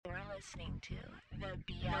listening to the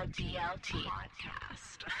BLT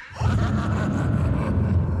podcast.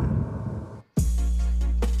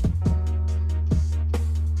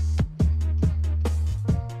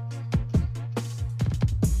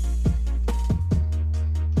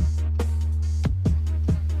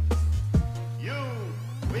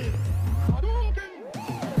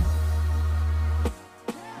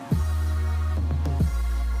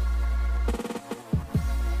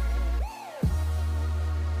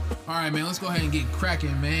 All right, man, let's go ahead and get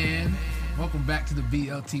cracking, man. Welcome back to the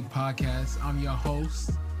BLT podcast. I'm your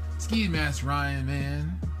host, Ski Mask Ryan,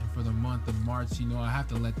 man. And for the month of March, you know, I have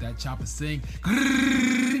to let that chopper sing.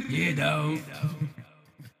 Yeah, though.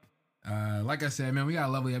 Like I said, man, we got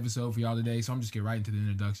a lovely episode for y'all today, so I'm just getting right into the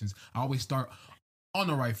introductions. I always start on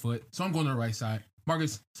the right foot, so I'm going to the right side.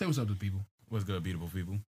 Marcus, say what's up to the people. What's good, beautiful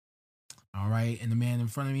people? All right, and the man in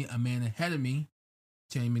front of me, a man ahead of me,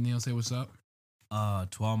 Chaney McNeil, say what's up.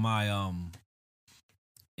 To all my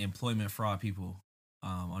employment fraud people,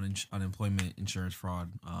 unemployment insurance fraud.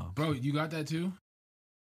 Bro, you got that too?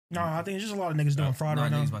 No, I think it's just a lot of niggas doing fraud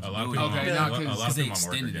right now. A lot of people they on work are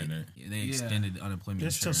extended getting it. it. They extended unemployment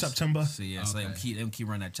It's till insurance. September. So yeah, so Okay. they keep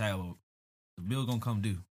running that child. The bill gonna come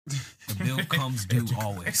due. The bill comes due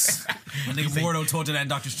always. When nigga Mordo told you that in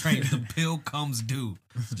Doctor's Strange, the bill comes due.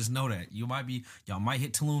 So just know that y'all might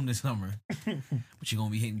hit Tulum this summer, but you're gonna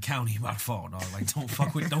be hitting county by fall, dog. Like don't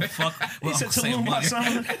fuck with He Uncle said Sam Tulum by money.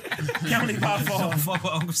 summer, county by fall. Don't fuck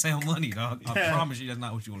with Uncle Sam money, dog. I Yeah. promise you, that's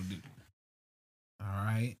not what you want to do. All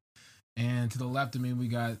right. And to the left of me, we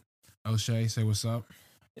got O'Shea. Say what's up.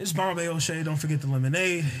 It's Bombay O'Shea. Don't forget the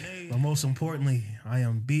lemonade. But most importantly, I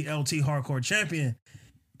am BLT Hardcore Champion.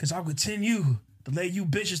 Because I'll continue to lay you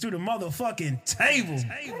bitches through the motherfucking table.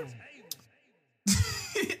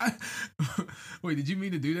 Wait, did you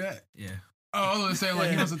mean to do that? Yeah. Oh, I was gonna say like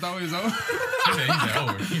he must have thought he was over.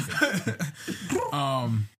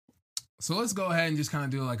 Over. So let's go ahead and just kind of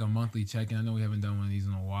do like a monthly check-in. I know we haven't done one of these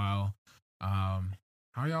in a while. How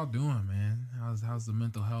are y'all doing, man? How's the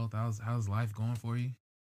mental health? How's life going for you?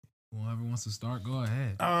 Whoever wants to start, go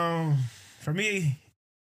ahead. For me,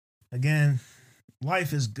 again,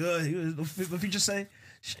 life is good. If you just say,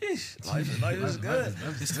 sheesh, life is good.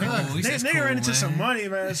 It's cool. At least it's Nigga cool, ran into man. some money,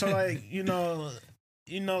 man. So like, you know,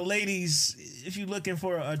 ladies, if you looking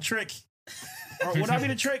for a trick, or would I be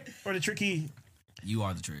the trick or the tricky? You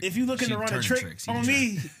are the trick. If you looking She to run a turning trick tricks, you on the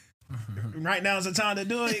me, trick. right now is the time to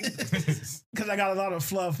do it. Because I got a lot of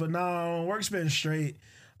fluff, but no, work's been straight.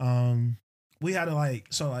 We had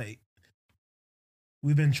to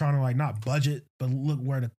we've been trying to not budget, but look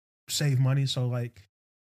where to save money. So like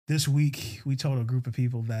this week, we told a group of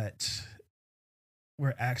people that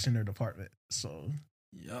we're axing their department. So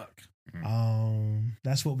Yuck.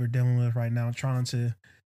 that's what we're dealing with right now. Trying to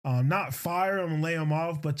not fire them and lay them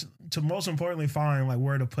off, but to most importantly find like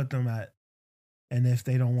where to put them at. And if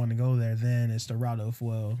they don't want to go there, then it's the route of,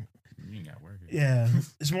 well, You ain't got work. yeah,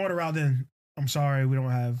 it's more the route than, I'm sorry, we don't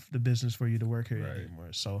have the business for you to work here Right.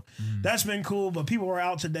 anymore. So that's been cool, but people were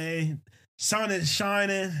out today. Sun is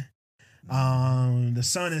shining. The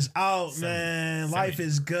sun is out, man. Life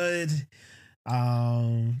is good.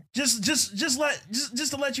 Just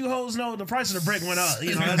to let you hoes know, the price of the brick went up.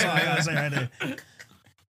 You know, that's all I gotta say right there.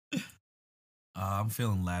 I'm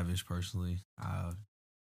feeling lavish personally.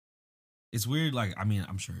 It's weird. Like, I mean,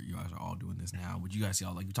 I'm sure you guys are all doing this now, but you guys see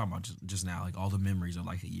all like you're talking about just now, like all the memories of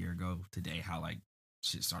like a year ago today, how like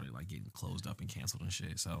shit started like getting closed up and canceled and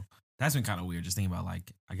shit. So that's been kind of weird. Just thinking about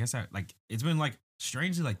like, I guess it's been like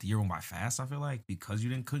strangely like the year went by fast. I feel like because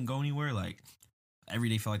you couldn't go anywhere. Like every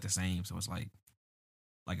day felt like the same. So it's like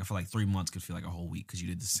I feel like 3 months could feel like a whole week because you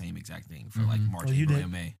did the same exact thing for like March, Oh, you April, did.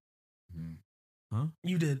 and May.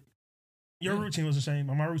 You did. Your Yeah. routine was the same.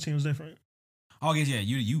 My routine was different. Oh, I guess yeah.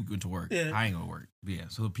 You went to work. Yeah. I ain't go to work. But yeah.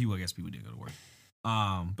 So people did go to work.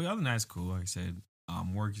 But other than that, it's cool. Like I said,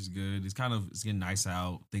 work is good. It's getting nice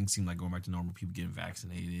out. Things seem like going back to normal. People getting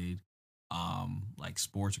vaccinated. Like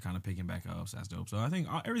sports are kind of picking back up. So that's dope. So I think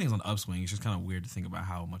everything's on the upswing. It's just kind of weird to think about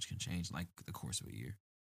how much can change in, like the course of a year.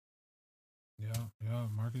 Yeah,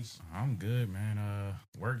 Marcus. I'm good, man.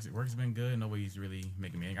 Work's been good. Nobody's really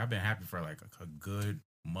making me angry. I've been happy for like a good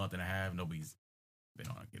month and a half. Nobody's been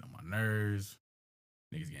getting on my nerves.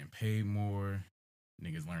 Niggas getting paid more.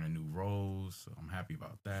 Niggas learning new roles. So I'm happy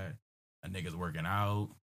about that. A niggas working out,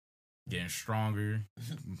 getting stronger,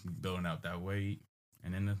 building out that weight.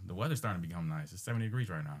 And then the weather's starting to become nice. It's 70 degrees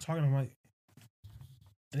right now. Talking to Mike.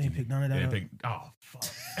 They ain't pick none of that up. Fuck.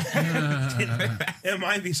 It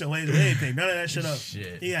might be so late. They ain't pick none of that shit up.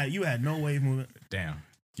 Shit. Yeah, you had no wave movement. Damn. Can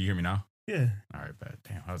you hear me now? Yeah. All right, bad.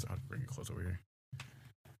 Damn, I'll bring it close over here.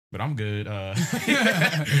 But I'm good.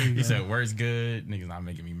 He said work's good. Niggas not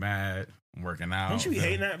making me mad. I'm working out. Don't you be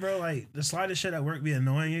hating that, bro? Like the slightest shit at work be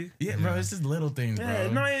annoying you. Yeah, bro. It's just little things, Yeah,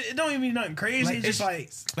 bro. no, it don't even be nothing crazy. Like, it's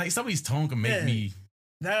just like somebody's tone can make me.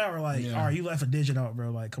 that, or like, Yeah. all right, you left a digit out,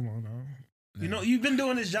 bro. Like, come on, now. You know, you've been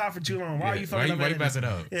doing this job for too long. Why are you fucking up? Why you mess it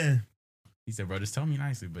up? Yeah. He said, bro, just tell me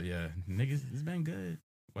nicely. But yeah, niggas, it's been good.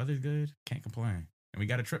 Weather's good. Can't complain. And we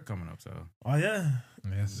got a trip coming up, so. Oh yeah.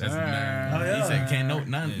 Yes, That's sir. Oh, yeah. He said, can't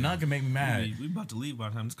none Yeah. can make me mad. We about to leave by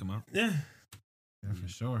the time this come out. Yeah. Yeah, for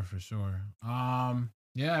sure, for sure.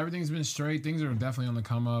 Yeah, everything's been straight. Things are definitely on the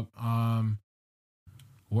come up.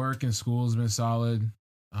 Work and school has been solid.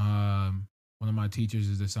 One of my teachers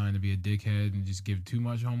is assigned to be a dickhead and just give too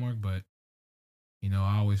much homework, but you know,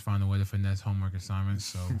 I always find a way to finesse homework assignments.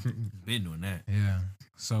 So Been doing that. yeah.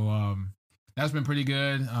 So that's been pretty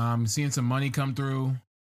good. Seeing some money come through.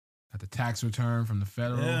 Got the tax return from the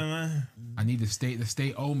federal. Yeah, man. I need the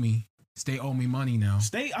state owe me. State owe me money now.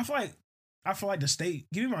 State, I feel like the state,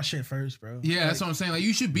 give me my shit first, bro. Yeah, that's Like, what I'm saying. Like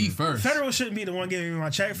you should be first. Federal shouldn't be the one giving me my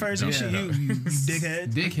check first. Yeah. You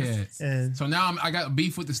dickhead. Dickhead. And So now I got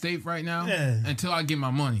beef with the state right now yeah. until I get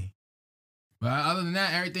my money. But other than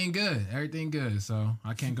that, everything good. Everything good. So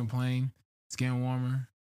I can't complain. Skin warmer.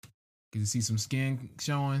 Get to see some skin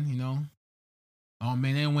showing, you know. All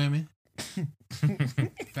men and women.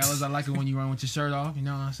 Fellas, I like it when you run with your shirt off. You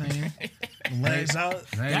know what I'm saying? Legs out,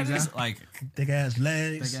 Legs That is out. like, thick ass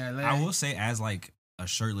legs. Thick ass I legs. will say, as like a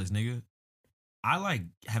shirtless nigga, I like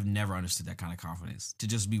have never understood that kind of confidence to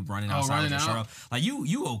just be running outside running with your shirt out? off. Like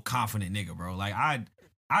you a confident nigga, bro. Like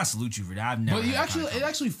I salute you for that. I've never. But you had that actually, kind of it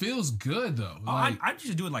actually feels good though. Oh, Like, I used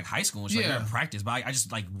to do it like high school and shit, Yeah. like, practice. But I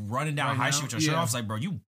just like running down Right high now? street with your shirt Yeah. off. It's like, bro,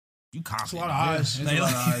 you It's a confident. lot of dog. yeah, eyes. it's Like, a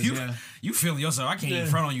lot of eyes, you- yeah. You feeling yourself. I can't Yeah. even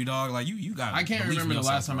front on you, dog. Like you got. I can't belief in remember the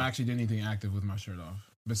yourself, last time bro. I actually did anything active with my shirt off.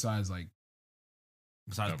 Besides, like,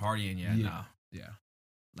 Besides partying, yeah, Yeah. nah. yeah.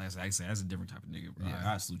 Like I said, that's a different type of nigga, bro.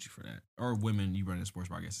 Yeah. I salute you for that. Or women, you run a sports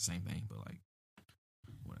bar, I guess the same thing, but like,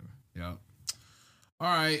 whatever. Yep. All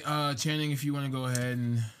right, Channing, if you want to go ahead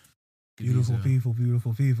and give Beautiful these, people,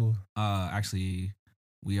 beautiful people. Actually,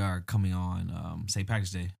 we are coming on St.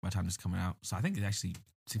 Patrick's Day by the time this is coming out. So I think it actually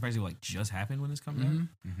St. Patrick's Day like just happened when this coming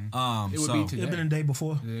Mhm. Mhm. out. It would So be It's today. been a day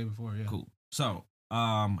before. The day before, yeah. cool. So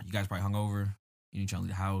you guys probably hungover. You trying to leave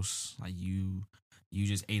the house. Like you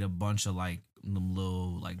just ate a bunch of like them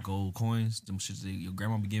little like gold coins. Them shits that your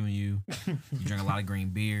grandma be giving you. You drink a lot of green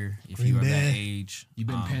beer. If Green you are that beer. age, You've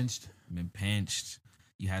been pinched. been pinched.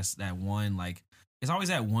 You have that one like. It's always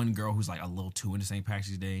that one girl who's like a little too into St.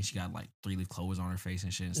 Patrick's Day. And she got like 3-leaf clovers on her face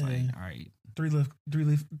and shit. It's like, Yeah. all right, Three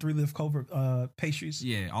leaf clover pastries.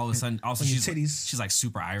 yeah. All of a sudden, also On your she's titties. she's like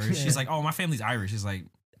super Irish. Yeah. She's like, oh, my family's Irish. She's like,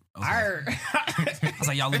 I was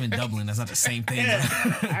like, y'all live in Dublin. That's not the same thing. Yeah.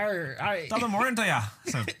 Top of the morning to ya.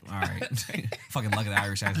 So, all right. Fucking luck of the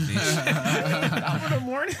Irish ass bitch. Top of the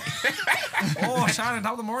morning. Oh, Shannon,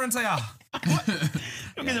 top of the morning to ya.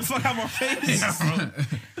 Don't get the fuck out of my face. Yeah,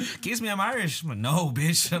 bro. Kiss me, I'm Irish. I'm like, no,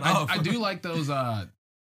 bitch. Shut up. I do like those.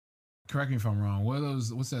 Correct me if I'm wrong. What are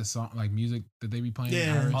those? What's that song? Like music that they be playing?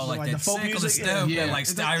 Yeah. Irish? Oh, like, Like that the folk sickle music? step. Yeah. That, like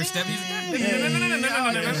It's Irish step music.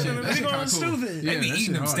 That shit We kinda going stupid. They be that eating shit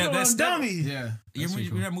them hard. step. That Going step. dummy. Yeah. You That's remember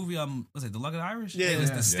pretty that movie? Was it The Luck of the Irish? Yeah. It was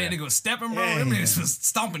Yeah. the stand go stepping, bro. Yeah. Them niggas was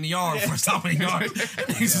stomping the yard for stomping the yard.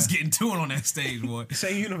 Niggas was getting to it on that stage, boy.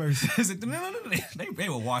 Same universe. It's like, no. They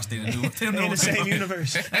will watch they do. They don't They know in the what same they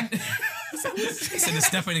universe. He said the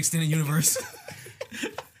Step in Extended Universe.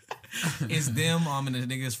 It's them and the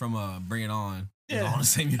niggas from Bring It On. Yeah. All in the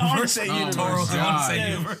same All in the universe. same Oh, universe. Toro's all in the God. same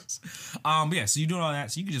Yeah. universe. But yeah, so you doing all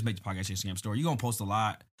that. So you can just make the podcast Instagram story. You're gonna post a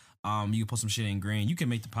lot. You can post some shit in green. You can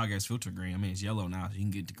make the podcast filter green. I mean, it's yellow now, so you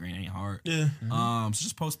can get the green. It ain't hard. Yeah. So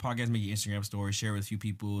just post podcast, make your Instagram story, share it with a few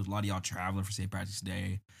people. A lot of y'all traveling for St. Patrick's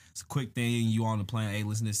Day. It's a quick thing. You on the plane. Hey,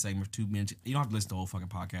 listen to this segment for 2 minutes. You don't have to listen to the whole fucking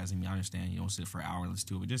podcast. I mean, I understand you don't sit for an hour and listen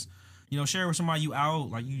to it, but just share it with somebody you out,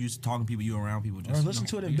 like you just talking to people, you around people. Just Or listen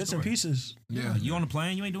to it in make a bits and story. pieces. Yeah. You on the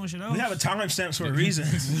plane? You ain't doing shit else. We have a timestamp for a reason.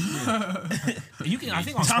 You can. I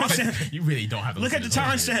think on Spotify. Timestamp. You really don't have to Look at the listen to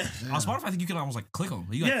those shit. timestamp. On Spotify, I think you can almost like click them.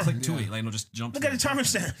 You like Yeah. click to Yeah. it, like no, just jump. Look to at the it.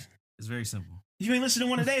 timestamp. It's very simple. You ain't listen to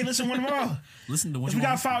one a day, listen to one tomorrow. Listen to what If you we got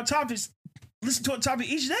want. 5 topics, listen to a topic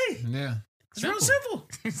each day. Yeah. It's real simple.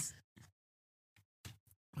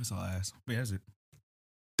 That's all I ask. But that's it.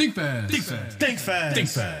 Think fast. Think fast.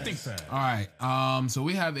 Think fast. All right. So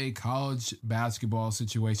we have a college basketball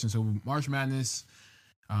situation. So March Madness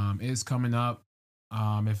is coming up.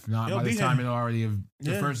 If not, It'll by be this time here. it'll already have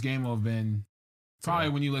the Yeah. first game will have been probably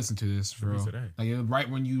when you listen to this, for real. Today. Like right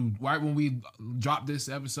when we drop this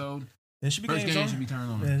episode, It should be first games game on. should be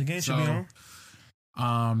turned on. Yeah, the game should be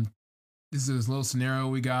on. this is a little scenario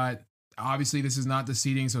we got. Obviously, this is not the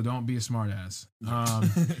seeding, so don't be a smartass.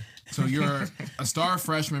 So you're a star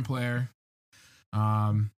freshman player.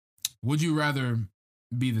 Would you rather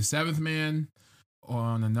be the 7th man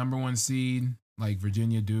on the number 1 seed, like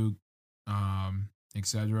Virginia, Duke,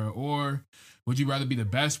 etc., or would you rather be the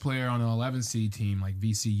best player on an 11 seed team, like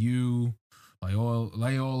VCU,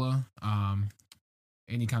 Loyola,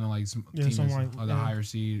 any kind of like team that's the higher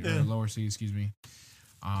seed or lower seed, excuse me.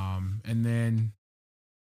 And then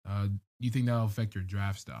you think that'll affect your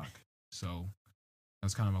draft stock? So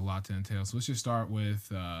that's kind of a lot to entail. So let's just start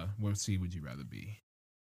with what seed would you rather be?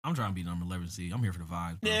 I'm trying to be number 11 seed. I'm here for the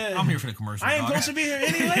vibes, bro. Yeah. I'm here for the commercial. I ain't supposed to be here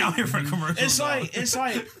anyway. I'm here for the commercial. It's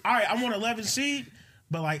like, all right, I'm on 11 seed,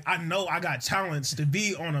 but like I know I got talents to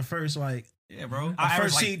be on a first yeah, bro. I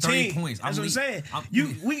first seed 30 points. That's what I'm saying.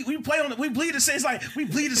 We play on we bleed the same. It's like we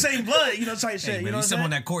bleed the same blood, type shit. Hey, man, you know, you sit on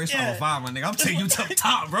that court, it's 5 my nigga. I'm taking you up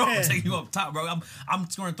top, bro. I'm taking you up top, bro. I'm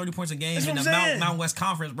scoring 30 points a game in the Mountain West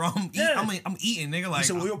Conference, bro. I'm eating, nigga. Like,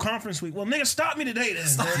 so your conference week. Well, nigga, stop me today, then.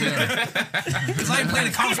 Because I ain't playing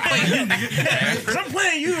the conference. I'm playing you, nigga. Because I'm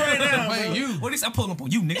playing you right now. I'm playing you. What is I'm pulling up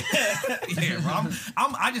on you, nigga? Yeah, bro.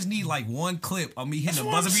 I just need like one clip of me hitting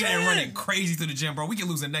the buzzer beater and running crazy through the gym, bro. We can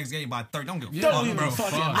lose the next game by 30. Don't give a fuck,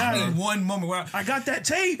 bro. I need one moment where I got that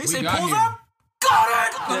tape. He said, pulls up. Got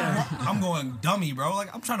it! Yeah. I'm going dummy, bro.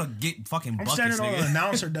 Like, I'm trying to get fucking buckets, I'm standing on an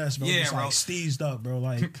announcer desk, bro. Yeah, just bro. Like steezed up, bro.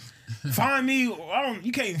 Like, find me.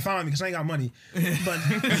 You can't even find me because I ain't got money. But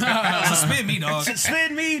suspend me, dog.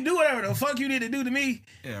 Suspend me. Do whatever the fuck you need to do to me.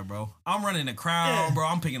 Yeah, bro. I'm running the crowd, bro.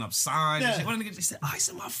 I'm picking up signs. Yeah. What nigga said? I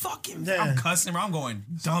said my fucking. Yeah. I'm cussing, bro. I'm going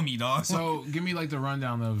dummy, dog. So give me like the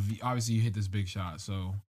rundown of obviously you hit this big shot.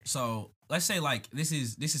 So let's say like this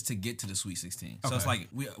is to get to the Sweet 16. So it's like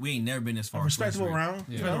we ain't never been this far. A respectable round.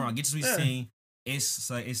 Respectable round. Get to Sweet 16.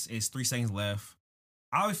 It's 3 seconds left.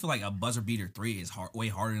 I always feel like a buzzer beater 3 is way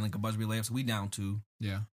harder than like a buzzer beater layup. So we down 2.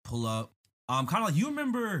 Yeah. Pull up. Kind of like you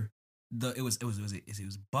remember it was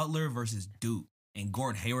Butler versus Duke. And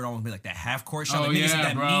Gordon Hayward almost made like that half court shot. Like niggas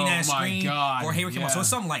that mean ass screen. Gordon Hayward came out. So it's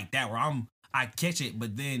something like that where I catch it,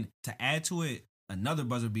 but then to add to it, another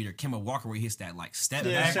buzzer beater, Kemba Walker, where he hits that like step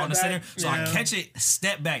back on the center. So I catch it,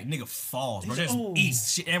 step back, nigga falls, bro. Just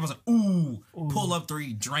eats shit. Everyone's like, ooh, pull up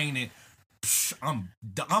 3, drain it. Psh,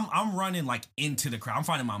 I'm running like into the crowd. I'm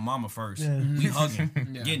finding my mama first. Yeah. We hugging,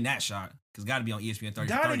 getting that shot. Cause gotta be on ESPN 30.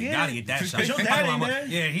 Gotta get that shot. Your dad ain't there.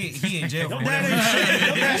 Yeah, he in jail. Your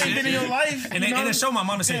dad ain't been in your life. And then show my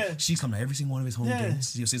mom said she's come to every single one of his home games.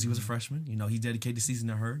 Since he was a freshman, he dedicated the season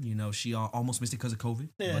to her. She almost missed it because of COVID,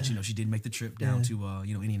 but she did make the trip down to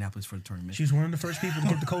Indianapolis for the tournament. She's one of the first people to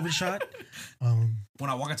get the COVID shot. When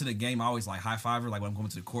I walk into the game, I always like high five her. Like when I'm going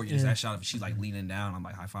to the court, there's that shot of she's like leaning down. I'm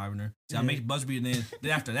like high fiving her. So I make the buzzer beater.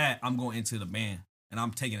 Then after that, I'm going into the band and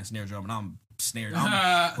I'm taking a snare drum and I'm snared.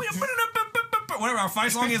 Whatever our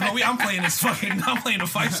fight song is, but I'm playing the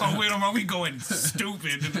fight song with them, we going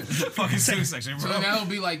stupid in the fucking 2 section, bro. So that'll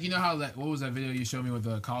be like, how what was that video you showed me with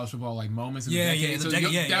the college football, like moments in the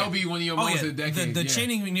decade? That would be one of your moments of the decade. The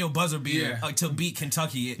chanting buzzer beater to beat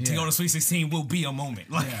Kentucky to go to Sweet 16 will be a moment.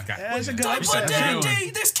 Like, that's a good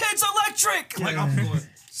this kid's electric. Like, I'm going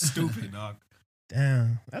stupid, dog.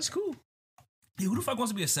 Damn, that's cool. Yeah, who the fuck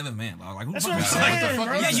wants to be a 7th man, dog? Like, who That's the what fuck? I'm saying,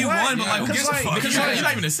 bro. Yeah, you won, but like, who gives a fuck? Because you're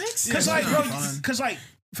not even a 6. Because like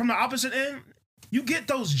from the opposite end, you get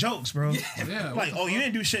those jokes, bro. Yeah. Like, you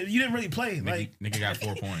didn't do shit. You didn't really play. Like, nigga got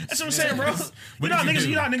 4 points. That's what I'm saying, bro. You know how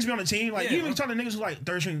niggas be on the team. Like, you even talk to niggas who like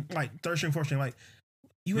third string, 14th. Like,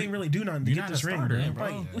 you ain't really do nothing to get this ring, starter, bro.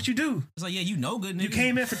 bro. Like, what you do? It's like, you know good, nigga. You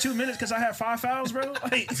came in for 2 minutes because I had 5 fouls, bro.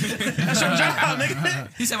 Like, that's your job,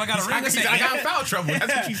 nigga. He said, I got a ring. I got foul trouble.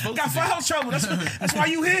 That's what you supposed to do. Got foul trouble. That's why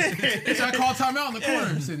you here. So I called timeout in the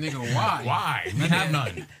corner. I said, nigga, why? Why? We have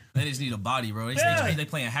none. They just need a body, bro. They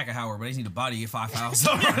playing Hacker-Howard, but they just need a body to get 5 fouls.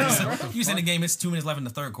 You said the game, it's 2 minutes left in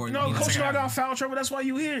the third quarter. No, Coach Smart got foul trouble. That's why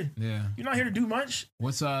you here. Yeah. You're not here to do much.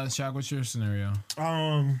 Shaq, what's your scenario?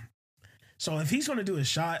 So if he's gonna do a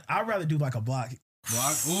shot, I'd rather do like a block.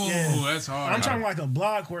 Block? Ooh, that's hard. I'm talking like a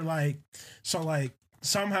block where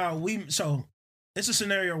somehow it's a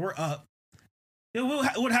scenario we're up. It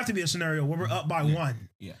would have to be a scenario where we're up by 1.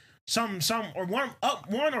 Yeah. Or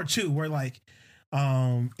 1 or 2 where like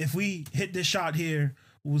if we hit this shot here,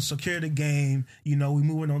 we'll secure the game. We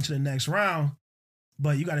moving on to the next round.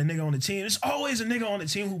 But you got a nigga on the team. There's always a nigga on the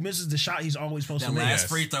team who misses the shot he's always supposed to make. That last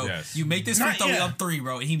free throw. Yes. You make this free throw, we up 3,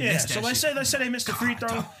 bro. And he missed that. So let's say they missed the free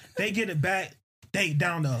throw. They get it back. They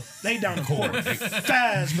down the court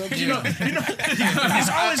fast, bro. It's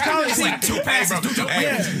always college. It's like 2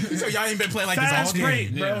 passes. So y'all ain't been playing like this all day,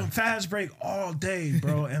 bro. Fast break all day,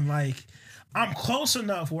 bro. And like, I'm close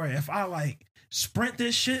enough where if I like sprint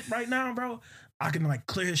this shit right now, bro, I can like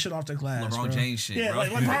clear his shit off the glass. LeBron bro. James shit, Yeah, bro.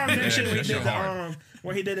 like LeBron James shit. That shit hard.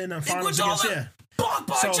 Where he did it in the finals against Blocked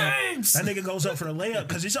by So, James. that nigga goes up for the layup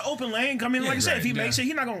because it's an open lane. I mean, like I said, if he makes it,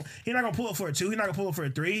 he's not gonna pull it for a 2. He's not gonna pull it for a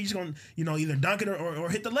 3. He's gonna either dunk it or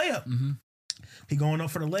hit the layup. Mm-hmm. He going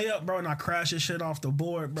up for the layup, bro, and I crash his shit off the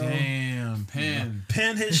board, bro. Damn, pen.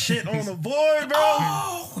 Pin his shit on the board, bro.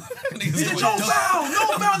 Oh,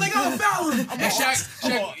 No foul, they gonna foul him. I'm And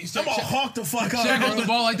gonna hawk the fuck up. Shaq bro. on the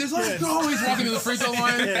ball like this. Let's go. He's walking to the free throw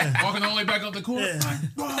line, Yeah. walking all the way back up the court. Yeah.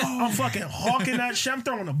 I'm fucking hawking that shit. I'm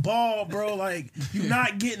throwing the ball, bro. Like, you're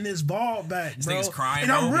not getting this ball back, bro. nigga's crying,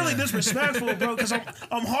 and I'm bro. really Yeah. disrespectful, bro, because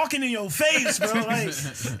I'm hawking in your face, bro. Like,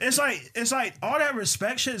 it's like all that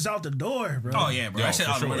respect shit is out the door, bro. Oh yeah, bro. Yo, That shit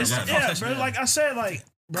for out the sure. window. Yeah, Yeah, bro. Like I said, like,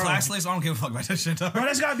 bro, Classless. I don't give a fuck about that shit, dog. bro,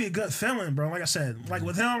 that's gotta be a good feeling, bro. Like I said, like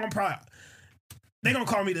with him, I'm probably they gonna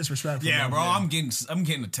call me disrespectful. Yeah, bro. I'm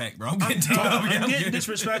getting attacked, bro. I'm getting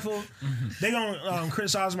disrespectful. They gonna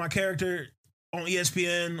criticize my character on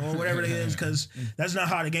ESPN or whatever it is because that's not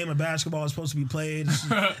how the game of basketball is supposed to be played.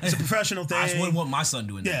 It's a professional thing. I just wouldn't want my son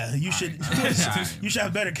doing that. Yeah, you should. right. You should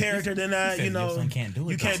have better character than that. said You know, your son can't do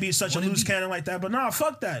it, you can't though. be such a loose cannon like that. But nah,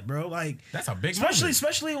 fuck that, bro. Like, That's a big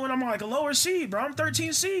especially when I'm like a lower seed, bro. I'm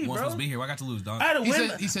 13 seed, One's bro. supposed to be here. I got to lose, dog. I had to He win.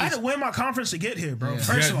 said- he says- I had to win my conference to get here, bro. Yeah.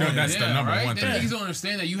 First of Yeah, all, no, that's the number one The thing. niggas don't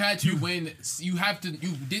understand that you had to win. You have to.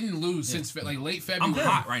 You didn't lose since like late I'm February.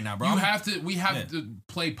 hot right now, bro. You I'm- have to. We have to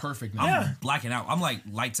play perfect now. Yeah. I'm blacking out. I'm like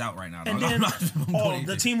lights out right now, dog. and I'm then not doing the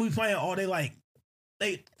anything. team we playing,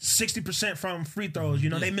 they 60% from free throws. You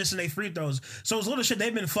know, they missing their free throws. So it's little shit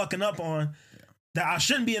they've been fucking up on that I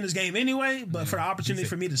shouldn't be in this game anyway. But for the opportunity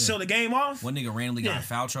for me to seal the game off, One nigga randomly got in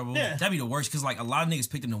foul trouble. Yeah. That'd be the worst because like a lot of niggas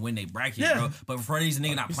picked him to win their bracket, Yeah. bro. But for these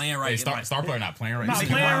nigga not playing right, Hey, it's like, star player not playing right. Not You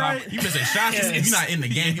playing nigga, right. You missing shots. Yeah. If you're not in the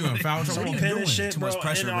game, you in foul so trouble. I'm What are you pinning this doing? shit, Too bro. much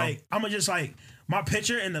pressure, and bro. like, I'm gonna just like my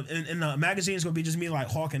picture in the magazine is gonna be just me like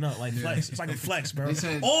hawking up, like flex. It's like a flex, bro. They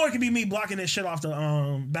said- Or it could be me blocking this shit off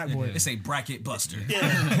the backboard. it's a bracket buster.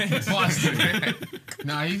 Yeah.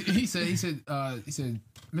 Nah, he said,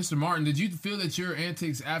 Mr. Martin, did you feel that your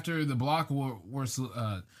antics after the block were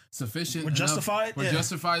sufficient? Were justified? Enough, were Yeah.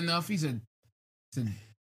 justified enough? He said,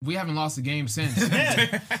 we haven't lost a game since.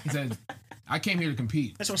 Yeah. He said, I came here to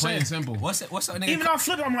compete. That's what I'm Plain and saying. simple. What's that nigga? Even though I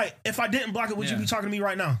flip it, I'm like, if I didn't block it, would you Yeah. be talking to me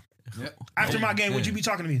right now? Yep. After my game, would Yeah. you be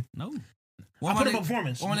talking to me? No. I put up a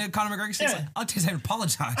performance. One nigga Conor McGregor says, Yeah. like, I just had to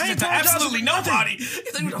apologize. I He ain't said to apologizing absolutely for nothing. nobody. He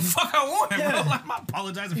said, what the fuck I want, Yeah. bro? Like, I'm not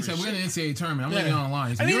apologizing He for said, we're in shit. the NCAA tournament. I'm Yeah. leaving it on the line.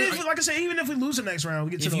 He I said, mean, you're- like I said, even if we lose the next round,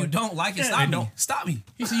 we get to If the you don't like it, Yeah. stop me. don't. Stop me.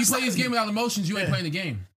 he said, you play this game without emotions, you ain't Yeah. playing the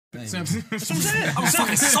game. Simple. That's what I'm saying. I'm a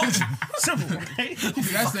fucking soldier. Simple. Right?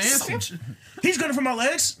 That's the answer. He's good for my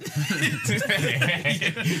legs.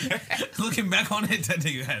 Looking back on it, that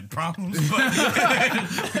nigga had problems, but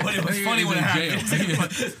it was Nigga funny is when it in happened. jail.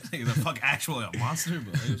 Nigga, the fuck actually a monster,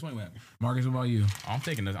 but it was funny when it happened. Marcus, what about you? I'm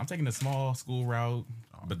taking the small school route,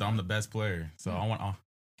 but I'm the best player, so I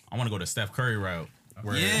want to go the Steph Curry route.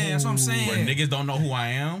 Where, Yeah, that's what I'm saying. Where niggas don't know who I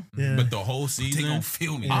am, Yeah. but the whole They season gonna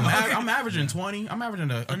feel me. I'm averaging 20. I'm averaging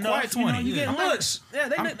a Enough, quiet 20. You know, you getting I'm looks. Yeah,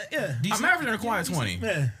 yeah. I'm averaging a quiet 20.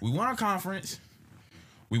 Yeah. We won our conference.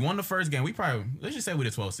 We won the first game. Let's just say we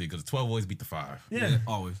the 12 seed because the 12 always beat the 5. Yeah.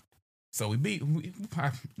 always. So we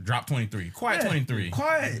dropped 23. Quiet 23.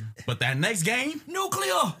 Quiet. But that next game,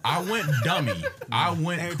 Nuclear. I went dummy. I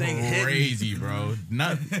went Everything hit. crazy, bro.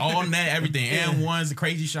 All net, everything. And ones,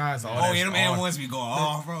 crazy shots. All Oh that yeah, them all- and ones be going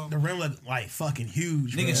off, bro. The rim look like fucking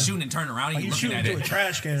huge. Niggas bro. shooting and turning around. Like You you looking shooting at through a it.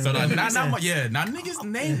 trash can. So bro. now Yeah. niggas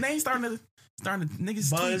name starting to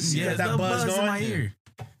niggas Buzz, tweeting. you got Yeah, that that buzz buzz in going? my ear.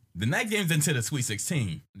 The next game's into the Sweet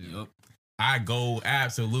 16. Yup. I go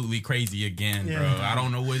absolutely crazy again, Yeah. bro. I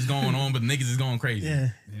don't know what's going on, but niggas is going crazy. Yeah.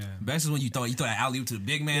 Best is when you throw that alley oop to the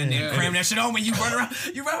big man, Yeah. then cram that shit on when you run around.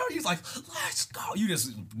 You like, let's go. You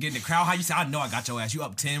just getting the crowd. How you say, I know I got your ass. You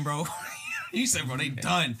up 10, bro. You said, bro, they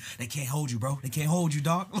done. They can't hold you, bro. They can't hold you,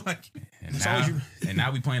 dog. Like, And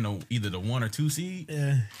now we playing either the 1 or 2 seed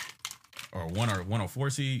Yeah. or 1 or 4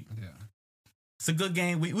 seed. Yeah. It's a good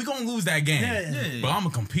game. We gonna lose that game. Yeah. But I'm gonna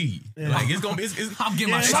compete. Yeah. Like it's gonna be. It's, I'm getting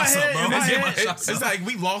my Yeah, shots in my up, bro. head, I'm in my getting my head, shots it's up. like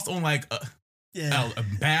we lost on like Yeah. a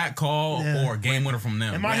bad call Yeah. or a game winner from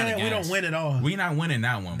them. In my ran head, the we gas. don't win at all. We not winning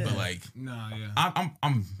that one, but like Nah, yeah.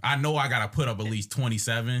 I know I gotta put up at least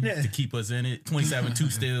 27 Yeah. to keep us in it. 27, 2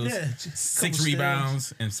 steals, Yeah. 6 Couple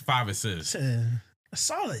rebounds, and 5 assists Yeah.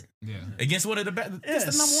 Solid. Yeah. against one of the best. Yeah, It's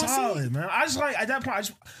the number 1 solid, seed. man. I just like at that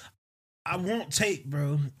point, I want tape,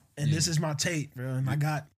 bro, and this is my tape, bro. And I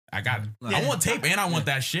got I got. Yeah. I want tape and I want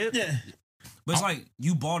that shit. yeah. But it's like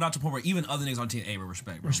you balled out to the point where even other niggas on the team, hey,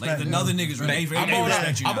 respect, bro. Respect, Like yeah. another niggas, they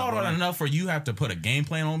respect you. I now, balled bro. out enough for you have to put a game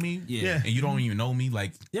plan on me. Yeah. And you don't even know me.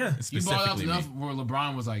 Like, Yeah. You brought up specifically enough me. where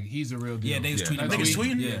LeBron was like, he's a real deal. Yeah, they was Yeah. tweeting. That about nigga's it.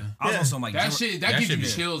 tweeting? Yeah, I was Yeah. on some like that gives should you be-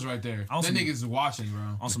 chills right there. Also- That nigga's watching,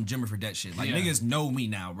 bro. on some Jimmer for that shit. Like Yeah. niggas know me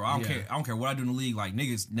now, bro. I don't Yeah. care. I don't care what I do in the league. Like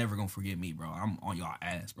niggas never gonna forget me, bro. I'm on y'all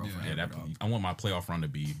ass, bro. Yeah. forever, Yeah, that, dog. I want my playoff run to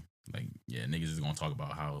be like, yeah, niggas is gonna talk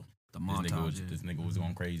about how The this montage. Yeah. nigga was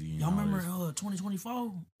going crazy. and Y'all all remember this.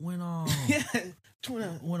 2024 when Yeah.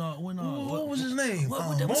 what was his name?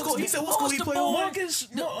 what school? He said, what school he the played boy? on? Marcus?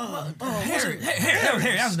 Harry, that was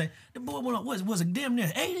his name. The boy was a damn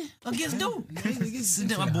near 80 against Duke. Send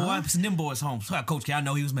them boys home. So Coach K, I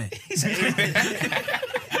know he was mad. He said,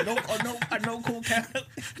 I know cool cat.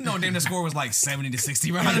 No, damn, the score was like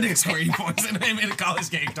 70-60. Right? The nigga scored 80 points in the college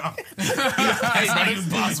game, dog. That's not even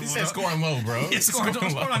possible. He said dog. scoring low, bro. Yeah, scoring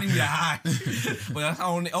not even that high. But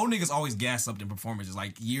old niggas always gas up their performances.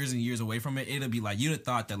 Like years and years away from it, it'll be like you'd have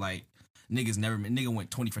thought that like nigga went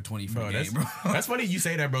 20 for 20 for the game, bro. That's funny you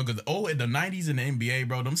say that, bro, because in the 90s in the NBA,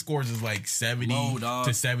 bro, them scores is like 70 Low, dog.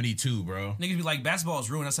 to 72, bro. Niggas be like, basketball is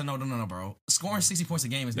ruined. I said, no, bro. Scoring 60 points a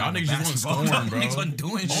game is Y'all not niggas just basketball. wasn't scoring, bro. Niggas wasn't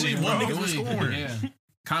doing Only shit, one bro. nigga was scoring. Yeah.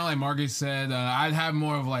 Kind of like Marcus said, I'd have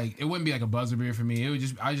more of like, it wouldn't be like a buzzer beater for me.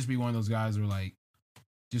 I'd just be one of those guys who are like,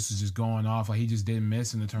 just going off. Like he just didn't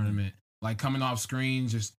miss in the tournament. Like coming off screen,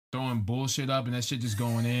 just throwing bullshit up and that shit just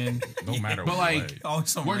going in. No matter But, what. like, Oh,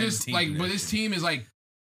 some We're random just team like, do but that this shit. team is like,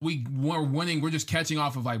 we're winning. We're just catching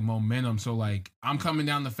off of like momentum. So like, I'm coming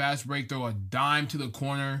down the fast break, throw a dime to the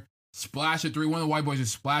corner, splash a three. One of the white boys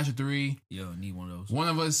just splash a three. Yo, need one of those. One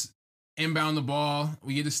of us inbound the ball.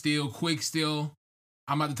 We get a steal, quick steal.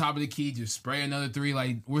 I'm at the top of the key, just spray another three.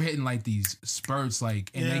 Like we're hitting like these spurts,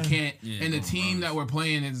 like, and they can't. Yeah, and the no team runs. that we're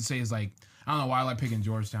playing is like, I don't know why I like picking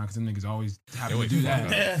Georgetown because them niggas always have They to always do fuck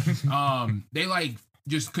that. Yeah. They like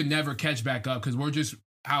just could never catch back up because we're just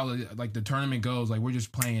how like the tournament goes. Like we're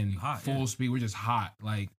just playing Hot, full yeah. speed. We're just hot.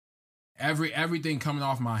 Like everything coming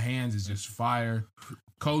off my hands is just fire.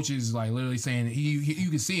 Coach is like literally saying you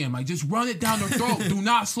can see him like just run it down their throat. Do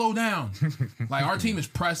not slow down. Like our team is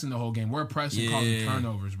pressing the whole game. We're pressing, causing Yeah.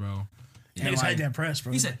 turnovers, bro. He just had that press,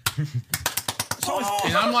 bro. He said,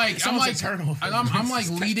 And I'm like, It's I'm almost like, a turnover. and I'm like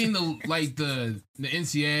leading the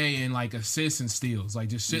NCAA in like assists and steals, like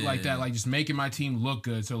just shit like Yeah. that, like just making my team look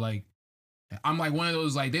good. So like, I'm like one of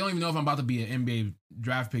those like they don't even know if I'm about to be an NBA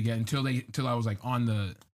draft pick yet until I was like on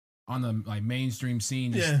the like mainstream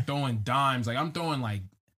scene, just Yeah. throwing dimes. Like I'm throwing like.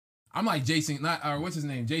 I'm like Jason, what's his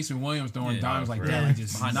name? Jason Williams throwing Yeah, dimes like for that, real. like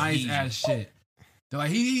just Behind the nice heat. ass shit. They're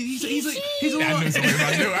like he's a little.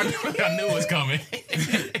 I knew it was coming.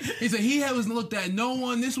 He said he was looked at no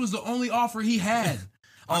one. This was the only offer he had.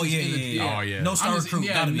 oh, I'm just yeah, in the- yeah. Oh, yeah. No star I'm just- recruit.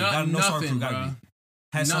 yeah, Gotta be. No star nothing, recruit. Gotta bruh. be.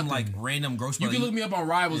 Had some Nothing. like random gross. You can look me up on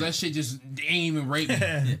Rivals. That shit just ain't even rate me.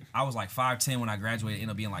 Yeah. I was like 5'10" when I graduated.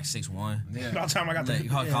 Ended up being like 6'1". Yeah. By the time I got Like to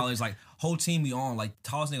college, like whole team we on, like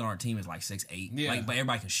tallest nigga on our team is like 6'8". Yeah. Like, but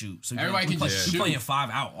everybody can shoot. So Everybody we can play, just we shoot. playing 5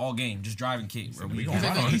 out all game, just driving kick, bro. We We gonna gonna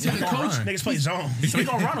run on He you. said the coach. niggas play zone. He said he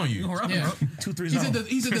gonna run on you. run, Yeah. bro. 2-3 He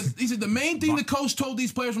zone. said the main thing the coach told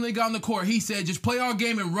these players when they got on the court. He said just play our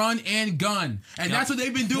game and run and gun, and that's what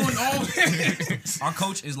they've been doing all. Our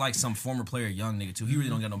coach is like some former player, young nigga too. He really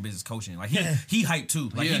don't got no business coaching. Like he hyped too.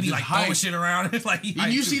 Like Yeah, he be just like throwing hype. shit around. It's like he And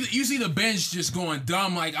hyped you too. see the bench just going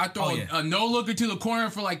dumb. Like I throw Oh, yeah. a no looker to the corner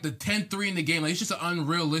for like the 10-3 in the game. Like it's just an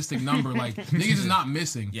unrealistic number. Like niggas is not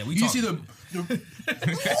missing. Yeah, we you talk- see the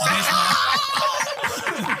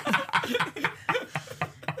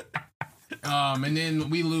and then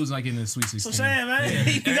we lose like in the Sweet 16. So I'm saying, man,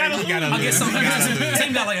 you gotta lose. gotta I lose. guess some You gotta lose.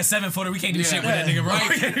 team got like a 7-footer. We can't do shit with that nigga, bro. Like,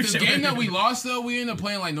 We can't do the shit game with that we lost though, we ended up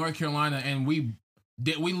playing like North Carolina, and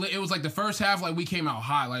it was like the first half like we came out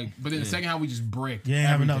hot, like, but then the second half we just bricked. You didn't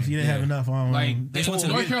have enough. You didn't have enough. Like They went to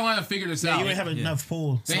the- North Carolina figured us yeah, out. you didn't have enough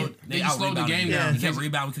pull. They just slowed the out-rebounded game me. down. We kept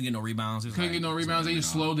rebound. We couldn't get no rebounds. It was Couldn't like- get no rebounds. They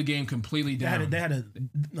just slowed the game completely They down. had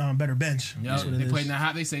a better bench. Yep, That's what it they is. played in that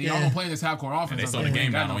half. They said y'all Yeah. gonna play in this half court offense. And they I was slowed like, the they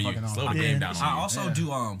game got down no on you. fucking Slowed the offense. game Yeah. down on I you. also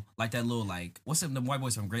do like that little like what's the white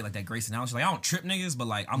boys from Great like that Grace analogy. Like I don't trip niggas, but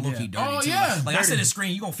like I'm low key dirty Oh, too. yeah. Like I set Dirty. a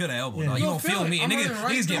screen, you gonna feel the elbow. Yeah. Dog. You gonna feel it. me, and I'm niggas running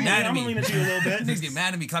right get through mad at I'm me. gonna lean into you a little bit. Niggas get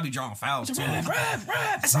mad at me because I be drawing fouls too. Rap, rap.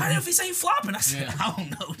 That's all right if he say you flopping. I said Yeah. I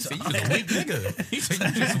don't know. He dog. just a weak nigga. He said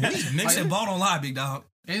you just weak, I said nigga. ball don't lie, big dog.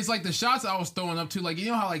 And it's like the shots I was throwing up too. Like you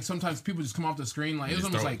know how like sometimes people just come off the screen. Like it was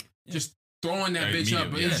Just almost throw like just throwing that Yeah, bitch up,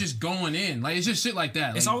 but immediately, it's yeah. just going in. Like it's just shit like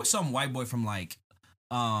that. It's Like, always some white boy from like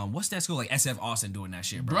what's that school like SF Austin doing that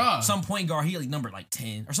shit, bro? Bruh. Some point guard, he like numbered like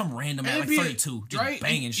 10 or some random at And like it'd be 32, just right?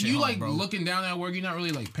 banging shit. You home, like bro. looking down at work, you're not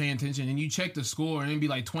really like paying attention, and you check the score, and it'd be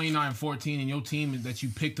like 29-14, and your team that you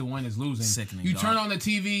picked to win is losing. Sickening, you dog. turn on the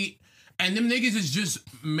TV, and them niggas is just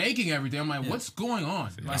making everything. I'm like, what's going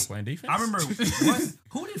on? Y'all Like, playing defense. I remember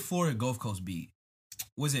who did Florida Gulf Coast beat?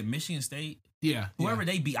 Was it Michigan State? yeah, Whoever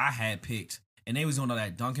they beat, I had picked. And they was doing all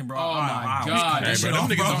that dunking, bro. Oh, my God. cut that Hey, shit bro, them off,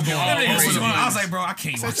 niggas bro. was going Them niggas all was over the going- I was place. like, bro, I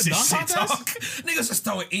can't watch the this dunk shit, contest? dog. Niggas just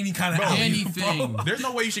throwing any kind of Bro, anything. bro. There's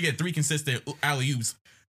no way you should get 3 consistent alley oops.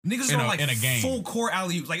 Niggas In throwing a- like in a game. full court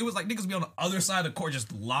alley oops. Like it was like niggas be on the other side of the court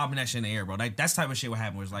just lobbing that shit in the air, bro. Like that's the type of shit what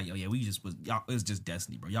happened was like, oh yeah, we just was y'all. It was just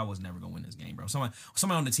destiny, bro. Y'all was never gonna win this game, bro. Someone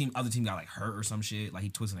on the other team got like hurt or some shit. Like he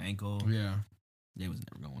twisted an ankle. Yeah. They was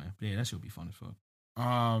never gonna win. Yeah, that shit would be fun as fuck.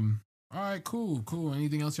 All right, cool.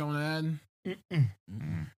 Anything else y'all want to add?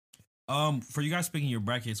 For you guys picking your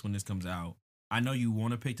brackets when this comes out, I know you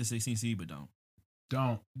want to pick the 16 seed, but don't.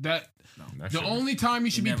 Don't. That That the shit- only time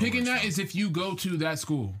you should be never picking works, that though. is if you go to that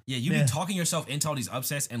school. Yeah, you Yeah. be talking yourself into all these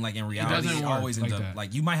upsets, and like in reality, doesn't it work always like ends up that.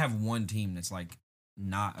 like you might have one team that's like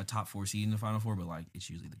not a top 4 seed in the Final Four, but like it's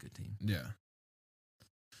usually the good team. Yeah.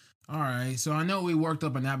 All right. So I know we worked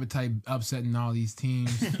up an appetite upsetting all these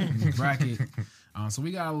teams in the bracket. So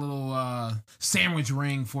we got a little sandwich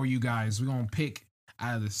ring for you guys. We're going to pick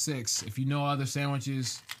out of the 6. If you know other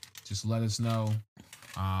sandwiches, just let us know.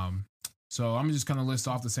 So I'm just going to list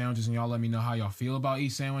off the sandwiches and y'all let me know how y'all feel about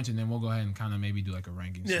each sandwich. And then we'll go ahead and kind of maybe do like a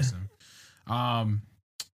ranking Yeah. system.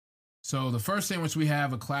 So the first sandwich we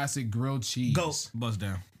have a classic grilled cheese. Go. Bust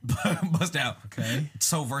down, bust out. Okay. It's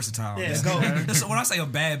so versatile. Yeah, It's- go. So when I say a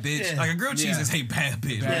bad bitch, Yeah. like a grilled cheese Yeah. is a bad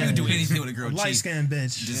bitch. Bad You can do bitch. anything with a grilled Light cheese. skinned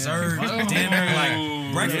bitch. Dessert, Oh. dinner,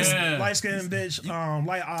 like breakfast. Yeah. Light skinned bitch,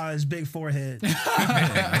 light eyes, big forehead.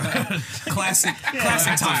 Classic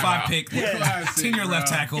top 5 pick. Yeah. Classic, 10-year left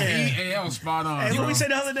bro. tackle. Hey, that was spot on. Hey, what bro. we say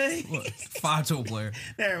the other day? 5-tool player.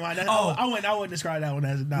 Never mind. Oh. I wouldn't describe that one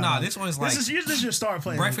as Nah, this one is like this is your star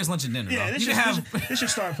player. breakfast, lunch, and dinner. Yeah, bro. this You is can have this your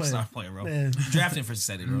star player. star player, bro. Yeah. Drafting for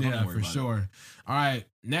Seti, bro. Don't Yeah, worry for about it. sure. All right,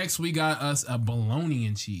 next we got us a bologna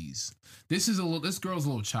and cheese. This girl's a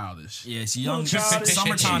little childish. Yeah, it's young. Little childish.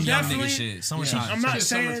 Summertime She young definitely- nigga shit. Summertime. I'm not Just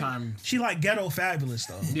saying summertime. she like ghetto fabulous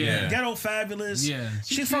though. Yeah. Ghetto fabulous. Yeah.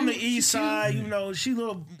 She's from the east side, you know, she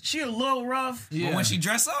a little rough. Yeah. But when she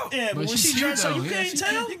dress up, Yeah, but when she cute, dressed up, though. you Yeah, can't she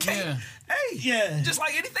tell. cute. You can't. Yeah. hey, Yeah. just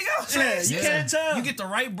like anything else. Yeah, hey, you Yeah. can't tell. You get the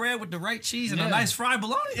right bread with the right cheese and Yeah. a nice fried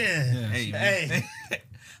bologna. Yeah. Hey, man. Hey.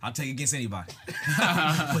 I'll take it against anybody.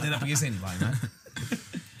 Put it up against anybody, man.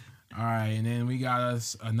 All right, and then we got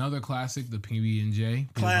us another classic, the PB&J.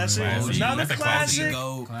 Classic. Classic. Another That's a classic.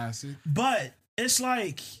 Go. Classic. But it's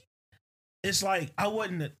like I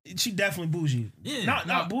wouldn't. She definitely bougie. Yeah.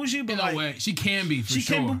 Not bougie, but In like a way, she can be for she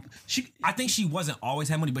sure. can. She I think she wasn't always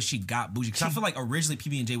had money, but she got bougie. Because I feel like originally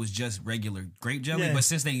PB&J was just regular grape jelly, Yeah. but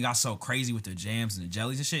since they got so crazy with the jams and the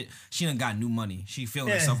jellies and shit, she done got new money. She feeling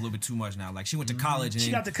Yeah. herself a little bit too much now. Like she went to college and She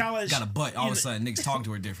then got to college, got a butt. All you of a know- sudden, niggas talking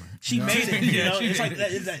to her different. she made it. You Yeah, know, she it's like made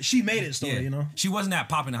that, it's that she made it story. Yeah. You know. She wasn't that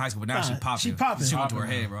popping in high school, but now Nah, she popping. she popping. She went to her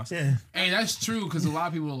Popping. head, bro. Yeah. Hey, that's true because a lot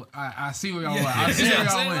of people. I see where y'all Yeah. went. I see Yeah. where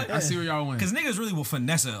y'all Yeah. went. I see where y'all went. Because niggas really will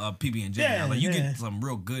finesse a PB&J Yeah, now. Like you yeah. get some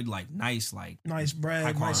real good, like nice, like Nice bread,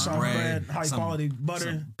 high nice quality soft bread, high some- quality butter.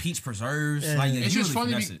 some peach preserves. Yeah. Like, It's you just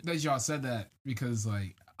really funny finesse it. that y'all said that because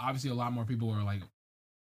like obviously a lot more people are like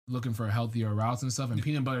looking for healthier routes and stuff, and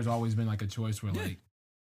peanut butter's always been like a choice where Yeah. like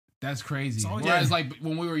that's crazy. always- Whereas Yeah. like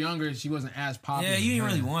when we were younger, she wasn't as popular. Yeah, you didn't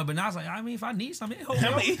really Yeah. want, but now it's like, I mean, if I need something, it hold me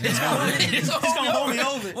I over. mean, It's gonna hold me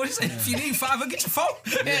over. What do you say? If you need 5, I'll get you 4.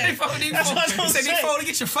 Yeah. If I need That's 4, what I was he gonna said need say. 4 to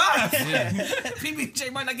get you 5. Yeah. PB&J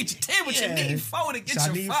might not get you 10, but Yeah. you need 4 to get So I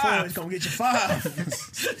you need 4. 5. It's gonna get you 5.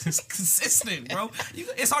 It's consistent, bro.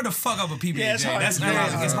 It's hard to fuck up a PB&J. Yeah, it's hard. That's It's very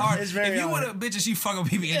not it's hard. hard. It's very if you hard. want a bitch and she fuck up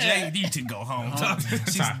PB&J, Yeah. you need to go home. dog.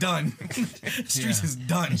 She's done. Streets Yeah. is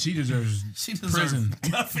done. And she deserves She deserves prison.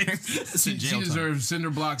 nothing. It's a She jail time. deserves cinder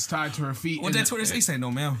blocks tied to her feet. What and- that Twitter say? Say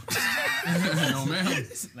no, ma'am. no man.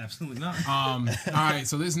 Absolutely not. All right,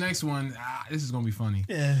 so this next one, this is gonna be funny.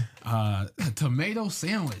 Yeah. A tomato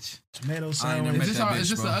sandwich. Tomato I ain't sandwich. never met Is this, that our, bitch, is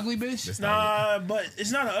this bro. the ugly bitch? This Nah, but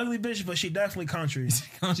it's not an ugly bitch, but she definitely country.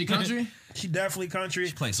 She country? She definitely country.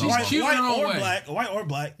 She plays white, softball. cute in her own or way. black, white or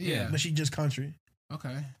black. Yeah. but she just country.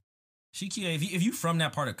 Okay. She cute. If you from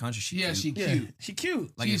that part of the country, she Yeah, cute. she Yeah, cute. she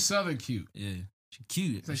cute. Like She's if- southern cute. Yeah, she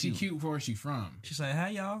cute. So she cute for where she from. She's like,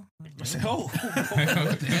 hey y'all. I said, oh,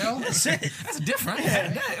 What the hell? that's it. That's different.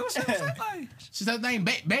 Yeah. It was like. She said, "Name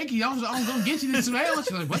Becky. I'm gonna get you this sandwich."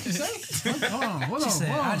 She's like, "What you say? Hold on, hold She on, said,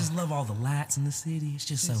 hold on." I just love all the lights in the city. It's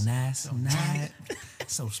just so nice. So nice.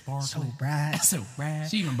 So sparkling. So bright. So bright.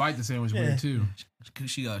 She even bite the sandwich Yeah. weird too.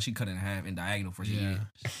 She cut it in half in diagonal for she Yeah.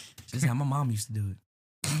 This is how my mom used to do it.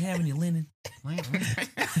 Do you have any linen?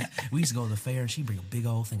 We used to go to the fair and she'd bring a big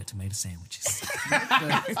old thing of tomato sandwiches.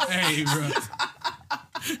 Hey, bro.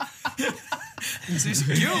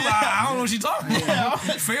 You I don't know what she's talking about.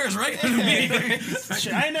 Fair is right to me.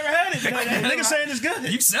 Shit, I ain't never had it. Nigga saying it's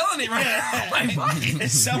good. You selling it right now. Like, fuck it.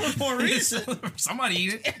 It's selling for a reason. Somebody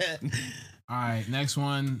eat it. All right, next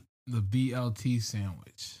one, the BLT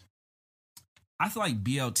sandwich. I feel like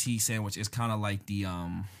BLT sandwich is kind of like the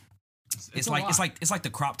it's like the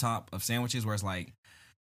crop top of sandwiches where it's like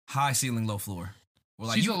high ceiling, low floor. Well,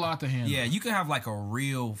 like She's a lot to handle. Yeah, you can have like a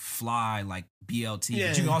real fly like BLT, Yeah.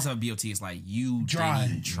 but you can also have BLT. It's like you Dry.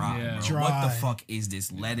 didn't try, Yeah. bro. Dry. What the fuck is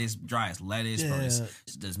this lettuce? Dry as lettuce, bro. Yeah.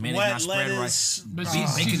 Does mayonnaise Wet not spread lettuce. But right?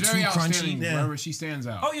 she's Make it very too outstanding crunchy. Yeah. wherever she stands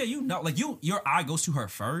out. Oh yeah, you know, like your eye goes to her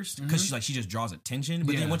first because she just draws attention.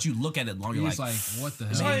 But Yeah. then once you look at it longer, You're you're just like, what the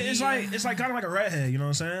It's hell? like it's like kind of like a redhead. You know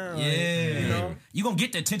what I'm saying? Like, yeah, You know. you gonna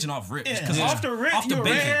get the attention off rip. Yeah. Cause Off the rip, you a bacon,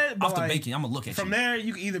 redhead, but off the like, bacon. I'm gonna look at From you. there,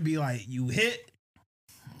 you can either be like you hit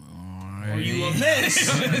Or you a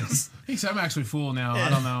miss. He said, I'm actually full now. Yeah. I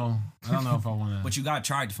don't know if I want to. But you gotta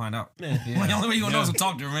try to find out. Yeah. Like, the only way you gonna know is to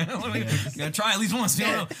talk to her, man. You gotta try at least once. You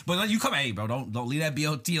Yeah. don't know. But like, you come, hey, bro, don't leave that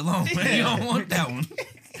BLT alone. Man. You don't want that one.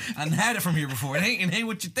 I done had it from here before. It ain't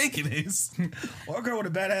what you think it is. Or a girl with a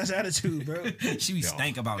badass attitude, bro. She be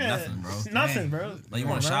stank about Yeah. nothing, bro. Nothing, bro. Like, you Come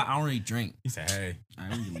want a on, shot? bro. I don't really drink. He said, hey. I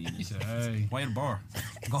don't really He said, hey. Why at the bar?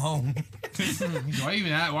 Go home. He said, why you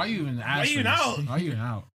even ask Why you for even this? out? Why you even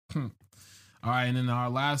out? All right, and then our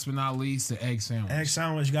last but not least, the egg sandwich. Egg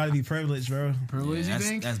sandwich got to be privileged, bro. Privilege, you that's,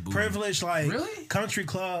 think? that's booty. Privilege, like Really? country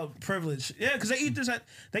club privilege. Yeah, because they eat this.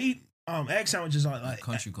 They eat egg sandwiches like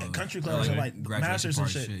Country club. Country clubs are like graduation masters and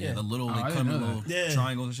party shit. Yeah, the little, Oh, I they didn't come in know little that. Yeah.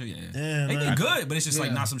 triangles and shit. Yeah, Yeah, they man. be good, but it's just like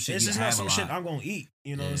Yeah. not some shit It's you just have not some a shit lot. I'm gonna eat.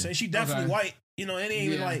 You know what I'm Yeah. saying? She definitely Okay. white. You know, it ain't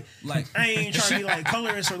even Yeah. like I ain't trying to be like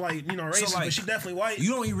colorist or like racist, like, but she definitely white.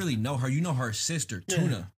 You don't even really know her. You know her sister,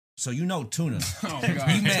 Tuna. So you know Tuna. Oh,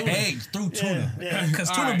 God. You met eggs through Tuna. yeah. Because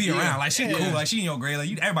All Tuna right, be yeah. around. Like, she Yeah. cool. Like, she in your grade.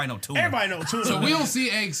 Like, everybody know Tuna. Everybody know tuna. So we don't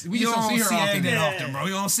see eggs. We You just don't see her egg often. that Yeah. often, bro.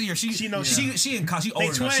 You don't see her. She She know- she in college. She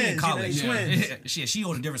older than us. She in twins, college. you know, they twins. Yeah. She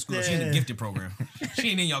go to different schools. She in the Yeah. gifted program. She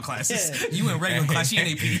ain't in your classes. Yeah. You in regular class. She in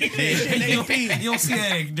AP. she in You AP. don't see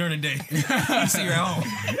her egg during the day. You see her at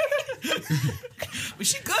home. But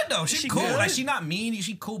she good though. She cool. good. Like, she not mean.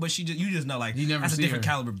 She cool. But you just know, like, You never that's a see different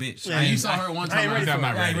her. caliber bitch. Yeah. You saw her one time. I ain't ready for I'm it.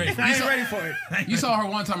 not ready. I ain't ready for it. You saw her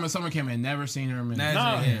one time in summer camp and never seen her in a minute.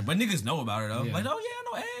 Nah, Nah. yeah. But niggas know about her though. Yeah. Like, oh yeah, I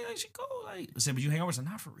know egg. Like, she cool. Like, I said, but you hang out with her?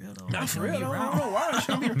 Not for real though. Not Like, for she real. don't be No, around. no, why? She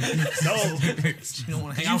don't be no. She don't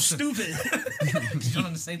want to hang You out with her. stupid. She don't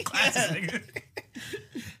in the same classes, nigga.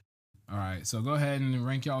 All right, so go ahead and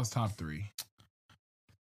rank y'all's top three.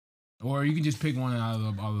 Or you can just pick one out of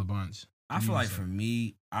the bunch. I feel like for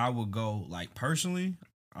me, I would go like personally.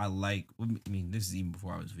 I mean, this is even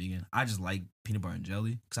before I was vegan. I just like peanut butter and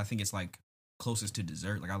jelly because I think it's like closest to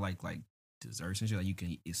dessert. Like, I like desserts and shit. Like, you can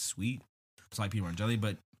eat, it's sweet. So I like peanut butter and jelly,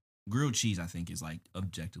 but grilled cheese I think is like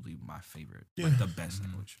objectively my favorite. Like, the best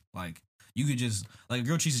sandwich. Like, you could just like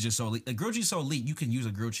grilled cheese is just so elite. Like, grilled cheese is so elite. You can use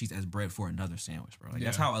a grilled cheese as bread for another sandwich, bro. Like,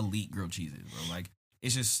 that's how elite grilled cheese is, bro. Like,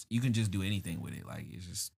 it's just you can just do anything with it. Like, it's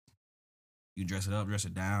just. You dress it up, dress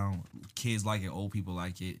it down. Kids like it, old people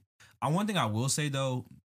like it. One thing I will say though,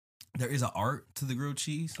 there is an art to the grilled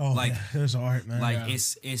cheese. Oh, like, yeah, there's art, man. like Yeah.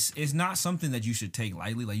 it's not something that you should take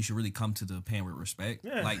lightly. Like, you should really come to the pan with respect.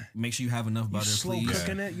 Yeah. Like, make sure you have enough you butter, slow please.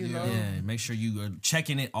 cooking it, you know. Yeah, make sure you are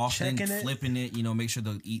checking it often, Checking it. flipping it. You know, make sure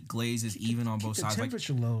the glaze is even on both Keep sides. the Like,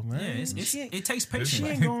 temperature low, man. yeah, She ain't- it takes patience. She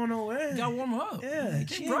Like, ain't going nowhere. you gotta warm her up. Yeah, Can't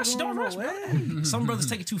she ain't rush. Don't going rush, nowhere. bro. Some brothers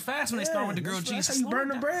take it too fast when they start with the grilled cheese. That's how you Slow burn it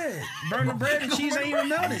the down. bread. Burn the bread and cheese ain't even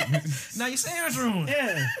melted. Now your sandwich room.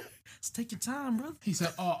 Yeah. Just take your time, brother. He said,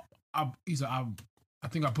 I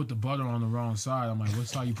think I put the butter on the wrong side. I'm like, what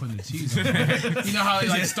side you putting the cheese on? You know how they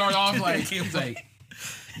like start off like, he's like,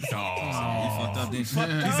 You fucked up, didn't you?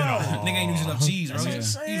 up. Nigga ain't using enough cheese, bro.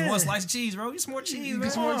 That's what I'm Use saying. one slice of cheese, bro. Use some more cheese, bro.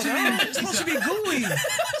 Get some more cheese. It's supposed to be gooey.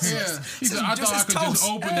 yeah. He said, I thought I could just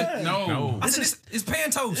open it. No. I said it's pan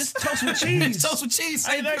toast. It's toast with cheese. It's toast with cheese.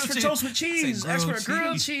 I Say ain't asked for grilled toast with cheese. Say Ask for grilled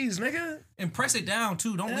grilled cheese. cheese, nigga. And press it down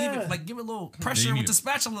too. Don't leave Yeah. it. Like, give it a little pressure need with the it.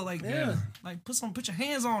 spatula. Like, Yeah. like put your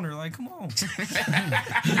hands on her. Like, come on. Do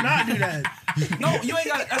not do that. No, you ain't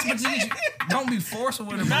got. That's what you need. Don't be forceful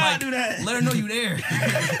with her. But Not like, do that. let her know you there.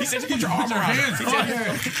 He said, "Put your arm around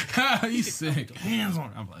her." You sick. Hands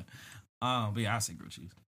on her. I'm like, but yeah, I say grilled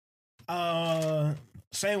cheese.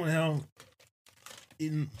 Same with him.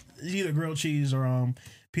 Either grilled cheese or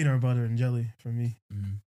peanut butter and jelly for me.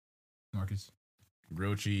 Marcus.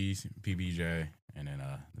 grilled cheese, PBJ, and then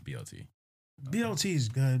the BLT. BLT is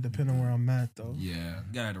good depending on where I'm at though. Yeah,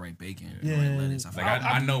 you gotta have the right bacon, Yeah. the right lettuce. Like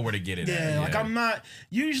I know where to get it. Yeah, at. like I'm not.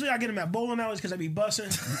 Usually I get them at bowling alleys because I be bussing.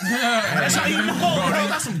 That's how you know, Bro, bro. they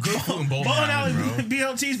got some good food in bowling alleys, bro.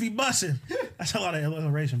 BLTs be bussing. That's a lot of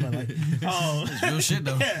alliteration, but like, It's real shit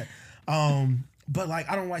though. yeah. But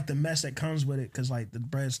like I don't like the mess that comes with it because like the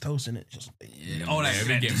bread's toasting it. Just Yeah,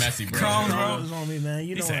 It get messy, bro. Crumbs, bro. it's on me, man.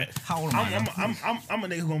 You know said, what? How old am I? I'm a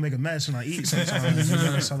nigga who gonna make a mess when I eat sometimes. You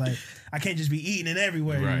know? So like I can't just be eating it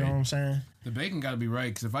everywhere. Right. You know what I'm saying? The bacon got to be right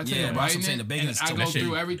because if I take Yeah, a but bite that's what I'm in saying, it, the bacon and is I too- go that shit-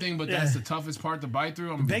 through everything, but Yeah. that's the toughest part to bite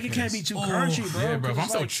through. I'm Bacon can't be too crunchy, bro. Yeah, bro. If I'm 'cause,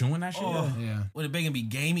 still like, chewing that shit, Yeah, Would the bacon be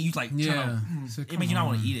gamey? You like yeah. trying So to, it make you not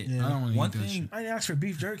want to eat it. Yeah. I don't want to One eat that thing, I didn't ask for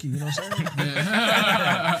beef jerky. You know what I'm saying?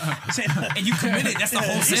 shit. Yeah. and you committed. That's the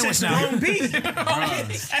whole You said sandwich now. wrong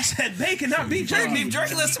beef. I said bacon, not beef jerky. Beef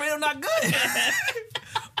jerky less tomato not good.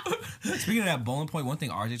 Speaking of that bowling point, one thing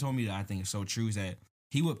RJ told me that I think is so true is that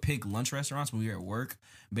he would pick lunch restaurants when we were at work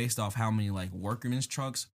based off how many like workman's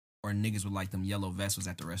trucks or niggas with like them yellow vests was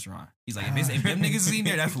at the restaurant. He's like, if them niggas is in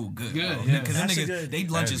there, that food good. Good, bro. yeah. Because them That's a niggas, good- they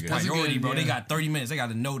lunch is That's good. That's a priority, good, bro. They yeah. got 30 minutes. They got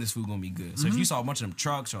to know this food gonna be good. So if you saw a bunch of them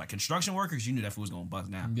trucks or like construction workers, you knew that food was gonna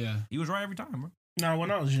bust down. Yeah. He was right every time, bro. No,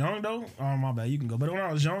 when I was young though, oh my bad, you can go. But when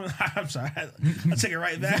I was young, I'm sorry, I take it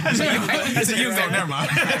right back. I take it right back. mind.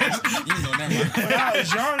 You can go, never mind. When I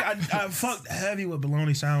was young, I fucked heavy with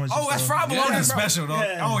bologna sandwiches. Oh, that's though. fried bologna Yeah, is bro. special, though.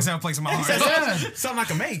 Yeah. I always have a place in my heart. Yeah. something I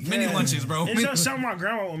can make. Mini Yeah. lunches, bro. It's just something my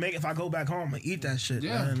grandma would make if I go back home and eat that shit.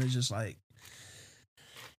 Yeah. Man. It's just like,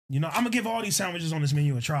 you know, I'm gonna give all these sandwiches on this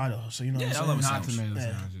menu a try though. So you know, Yeah, what I I'm love saying? Not tomato Yeah.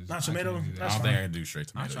 sandwiches. Not I tomato? can't do that. That's I don't fine. think I can do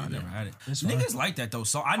straight I tomatoes. never had it. It's fine. Niggas like that though.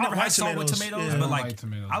 So I never like had salt with tomatoes, tomatoes, yeah. but I like like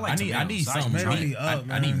tomatoes. I like I tomatoes. need So I something. Tomato I, me up,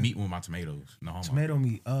 I need man. meat with my tomatoes. No homo. Tomato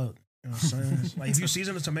me up. You know what I'm saying? Like if you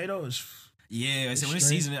season the tomato, it's Yeah, I said when it's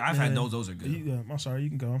straight. seasoned, I've had Yeah. those. Those are good. I'm sorry, you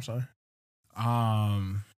can go. I'm sorry.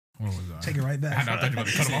 What was I? Take it right back. I thought you were about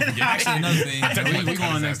to cut them off again. Actually, another thing. we go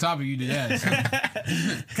on the next topic. You do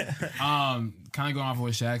that. Kind of going off of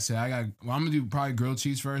what Shaq said. I'm gonna do probably grilled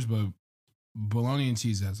cheese first, but bologna and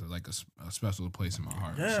cheese has a special place in my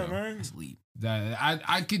heart. Yeah, so man. Sleep. that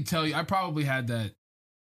I could tell you, I probably had that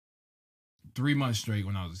 3 months straight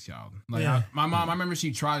when I was a child. Like Yeah. my mom, I remember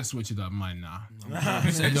she tried to switch it up. I'm like, nah.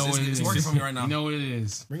 It's working for me right now. You know what it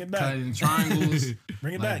is. Bring it Cut back. it in triangles.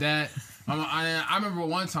 Bring it like back. that. I remember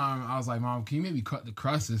one time I was like, Mom, can you maybe cut the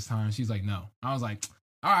crust this time? She's like, no. I was like,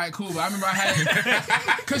 all right, cool. But I remember I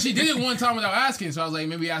had because she did it one time without asking. So I was like,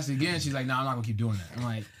 maybe ask it again. She's like, no, I'm not gonna keep doing that. I'm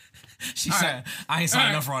like, She All said, right. I ain't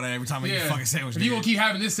signing All up for all that every time I eat a yeah. fucking sandwich. If you nigga. gonna keep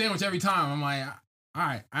having this sandwich every time, I'm like, all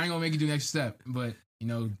right, I ain't gonna make you do the next step. But you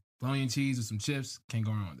know, bologna and cheese with some chips, can't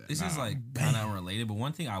go wrong with that. This is like kind of unrelated, but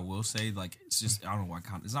one thing I will say, like, it's just I don't know why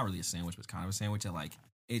it's not really a sandwich, but it's kind of a sandwich that like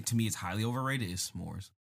it to me it's highly overrated. Is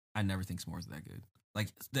s'mores. I never think s'mores is that good. Like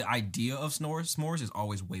the idea of s'mores is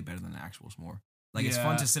always way better than the actual s'more. Like it's Yeah.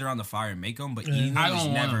 fun to sit around the fire and make them, but Yeah. eating them I is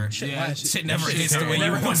don't want never. them. Shit, Yeah, like- Shit never Shit hits the way It you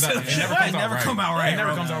never want comes out. it. It never It comes out never right. come out right. It never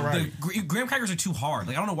bro. comes out right. The graham crackers are too hard.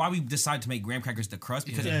 Like I don't know why we decided to make graham crackers the crust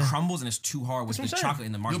because Yeah. it crumbles and it's too hard with the That's what I'm saying. chocolate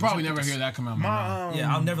and the You'll marshmallows. probably never hear that come out of my mouth. My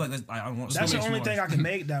Yeah, I'll never like. I don't want. That's the make only s'mores. thing I can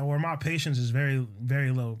make that where my patience is very,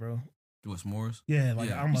 very low, bro. Do s'mores. Yeah, like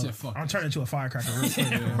Yeah. I'm He said, "Fuck I'm this." turning into a firecracker real quick.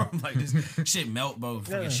 bro. I'm like this shit melt, bro.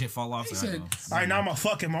 Fucking Yeah. shit fall off. He So I said- know. All right, now my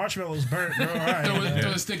fucking marshmallows burnt, bro. All right, Throw man.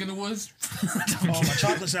 a stick in the woods. Oh, my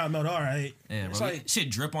chocolate's not melt. All right. Yeah, It's bro. like-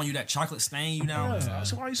 Shit drip on you. That chocolate stain you now. Yeah.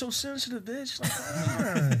 So why are you so sensitive, bitch?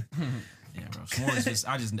 Like, come on. Yeah, bro. S'mores just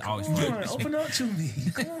I just always. Come on, Why open up to me.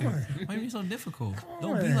 Come on. are you so difficult? Come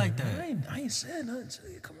Don't be on. like I that. ain't saying nothing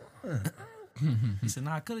to you. Come on. He said,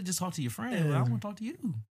 "Nah, I could have just talked to your friend, Yeah. but I want to talk to you."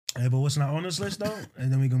 Hey, but what's not on this list though,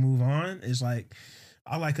 and then we can move on. Is like,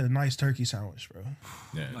 I like a nice turkey sandwich, bro.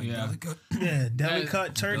 Yeah. Like, Yeah. delicate. Yeah, deli That-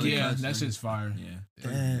 cut turkey. Yeah, that shit's fire. Yeah.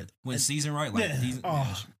 And, When seasoned right, like yeah. these.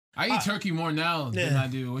 Oh, I eat turkey more now than Yeah. I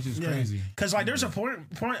do, which is Yeah. crazy. Cause like there's a point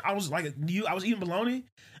I was like I was eating bologna,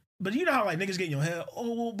 but you know how like niggas get in your head.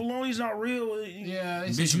 Oh, well, bologna's not real. Yeah,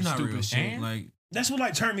 it's Bitch, just you some not stupid real. shit. Like That's what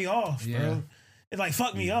like turned me off, Yeah. bro. It like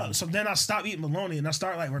fucked me up. So then I stopped eating bologna and I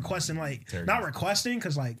start like requesting like Turkey. not requesting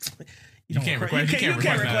because like You can't request- you you can't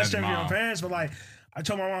can't request request that from as your mom. parents, but like I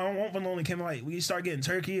told my mom I don't want bologna. Came like we start getting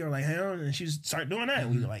turkey or like ham, and she started doing that.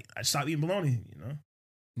 We like I stopped eating bologna. You know.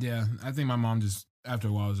 Yeah, I think my mom just after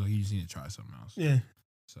a while was like, "You just need to try something else." Yeah.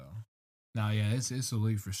 So, now yeah, it's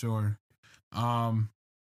elite for sure. All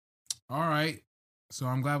right, so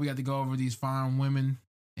I'm glad we got to go over these fine women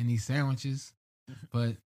and these sandwiches,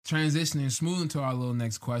 but transitioning smooth into our little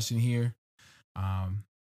next question here.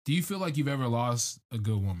 Do you feel like you've ever lost a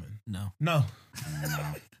good woman? no. No.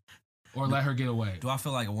 or let her get away? Do I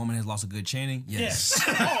feel like a woman has lost a good channing? Yes.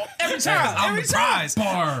 Oh, every time. I'm Every the time. prize.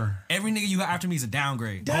 Bar. Every nigga you got after me is a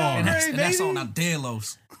downgrade. Downgrade, and that's baby. on our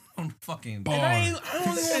Delos. On the fucking Bar. And I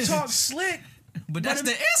don't even want to talk slick. But that's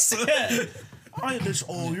the answer. Yeah. I ain't this,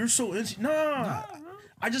 you're so into. Nah.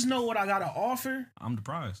 I just know what I got to offer, I'm the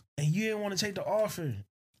prize. and you didn't want to take the offer.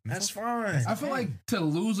 That's fine. I feel like to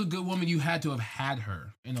lose a good woman, you had to have had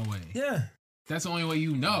her in a way. Yeah. That's the only way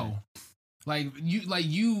you know. Like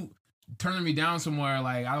you turning me down somewhere.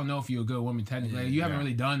 Like I don't know if you're a good woman technically. Yeah, Like, you haven't yeah.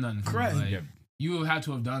 really done nothing. For Correct. Me. Like, Yeah. You would have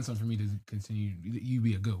to have done something for me to continue. You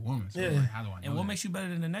be a good woman. So Yeah. like, how do I know? And what that? makes you better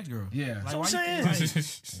than the next girl? Yeah. Like, That's what why I'm you saying.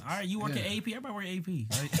 think, all right, you work Yeah. at AP. Everybody work at AP.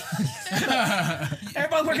 Right?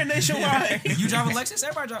 Everybody working nationwide. You drive a Lexus.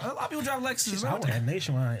 Everybody drive. A lot of people drive Lexus. I Right work there. at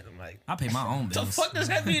nationwide. I'm like, I pay my own the bills. fuck does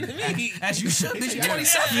that mean to me? As you should, bitch. You're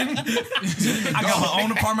 27. I got my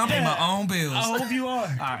own apartment. I pay my own bills. I hope you are.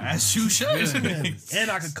 All right, as you should. And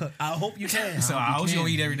I can cook. I hope you can. So I hope you can. gonna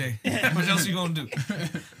eat every day. What else you gonna do?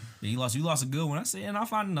 Yeah, you lost a good one. I said, and I'll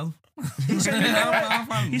find another. He said, I'll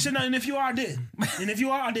find he said, and if you are, I did. And if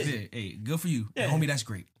you are, I did. Yeah, hey, good for you. Yeah. Homie, that's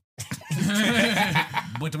great.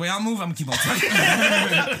 But the way I move, I'm gonna keep on talking.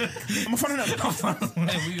 I'm in front of them.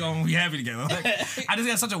 We gonna be happy together. Like, I just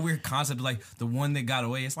got such a weird concept. Like the one that got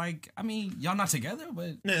away. It's like, I mean, y'all not together,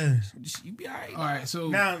 but Yeah. you be all right. All right. So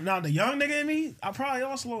Now the young nigga in me, I probably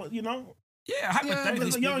also, Yeah, hypothetically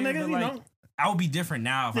but the young speaking, nigga, but, you like, know. I would be different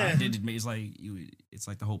now if I Yeah. did it. It's like it's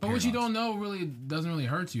like the whole. but what you paradox. don't know really doesn't really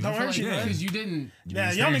hurt you. Don't I feel hurt you, like right? because you didn't.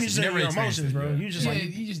 Yeah, young niggas just never your experienced emotions, it, bro. yeah. You just Yeah,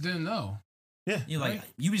 like, you just didn't know. Yeah, like Right?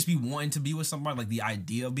 you just be wanting to be with somebody. Like the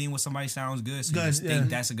idea of being with somebody sounds good, so you Good, just yeah. think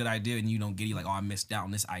that's a good idea, and you don't get it. Like, oh, I missed out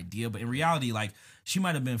on this idea. But in reality, like she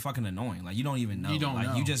might have been fucking annoying. Like you don't even know. You don't like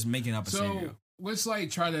know. you just making up a So scenario. let's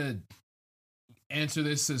like try to answer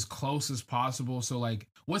this as close as possible. So like,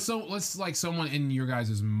 what's like someone in your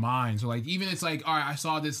guys' mind? So like, even it's like, all right, I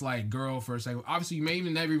saw this like girl for a second. Obviously, you may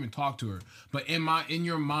even never even talk to her, but in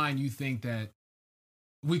your mind, you think that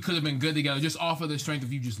we could have been good together just off of the strength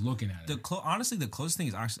of you just looking at her. Honestly, the closest thing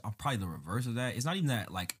is actually probably the reverse of that. It's not even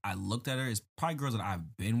that like I looked at her. It's probably girls that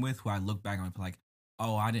I've been with who I look back on and be like,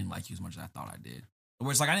 oh, I didn't like you as much as I thought I did.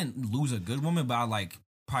 Where it's like I didn't lose a good woman, but I like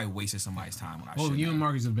probably wasted somebody's time when I Well, shouldn't you and have.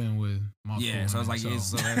 Marcus have been with multiple Yeah, so I was like, women,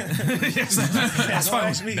 it's so. that's don't fine.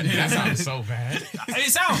 ask me. That sounds so bad.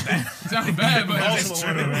 It sounds bad. It's not bad, but Multiple it's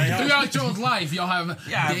women, man. throughout y'all's life, y'all have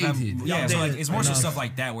dated. Yeah, so like it's more so Enough. stuff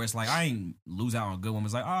like that where it's like I ain't lose out on a good woman.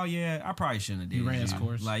 It's like, oh yeah, I probably shouldn't have dated You ran its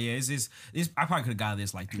course. Like yeah, it's I probably could have got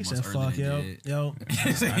this like 3 He months said, earlier. fuck, than it yo.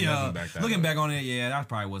 did. I Yeah, never backed that looking up. back on it, yeah, I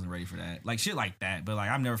probably wasn't ready for that. Like shit like that. But like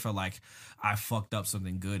I've never felt like I fucked up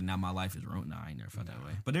something good and now my life is ruined. Nah, I ain't never felt that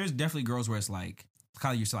way. But there's definitely girls where it's like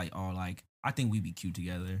kind of you're like, oh, like I think we'd be cute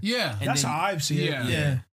together. Yeah. And That's then- how I see it. Yeah.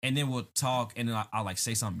 Yeah. and then we'll talk, and then I'll like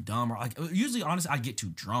say something dumb, or like usually, honestly, I get too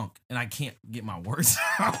drunk and I can't get my words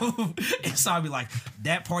out, and so I'll be like,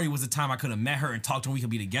 that party was the time I could have met her and talked to her. We could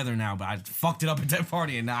be together now, but I fucked it up at that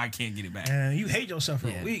party, and now I can't get it back. And you hate yourself for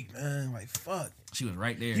Yeah. a week, man. Like, fuck. She was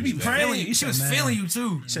right there. You be She was praying. feeling you. You She said, was man. feeling you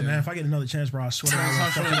too. He said, man, if I get another chance, bro, I swear to God, I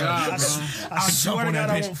won't fuck it up. God, I bro. swear jump to on God, that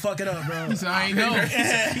I bitch. won't fuck it up, bro. He said, I ain't know.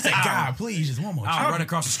 He said, God, please, just one more I'll time. run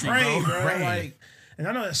across the street, Pray, bro. Pray. Like, and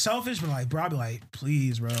I know it's selfish, but like, bro, I'll be like,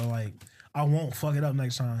 please, bro, like, I won't fuck it up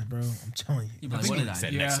next time, bro. I'm telling you. You be I like, think what did I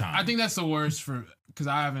said do? next Yeah, time. I think that's the worst for because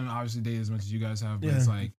I haven't obviously dated as much as you guys have, but Yeah. it's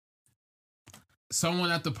like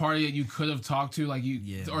someone at the party that you could have talked to, like you,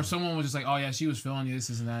 Yeah. or someone was just like, oh yeah, she was feeling you, this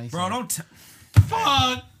and that. He's Bro, like, don't.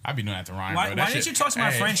 fuck. I be doing that to Ryan, Why, bro. That why didn't shit- you talk to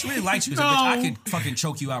my Hey. friend? She really likes you. No. Bitch, I could fucking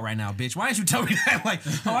choke you out right now, bitch. Why didn't you tell me that? Like,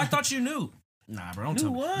 oh, I thought you knew. Nah, bro, don't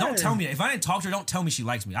tell me. what? Don't tell me that. If I didn't talk to her, don't tell me she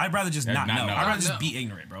likes me. I'd rather just Yeah, not not know. know. I'd rather just No. be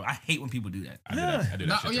ignorant, bro. I hate when people do that. I do that. I do that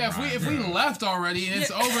No, shit to yeah, if we Ryan, bro. left already and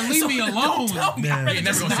it's Yeah. over, leave So me don't alone. tell me. Yeah. I'd rather You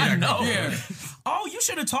never just gonna see not that know. Yeah. Oh, you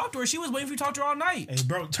should have talked to her. She was waiting for you to talk to her all night. Hey,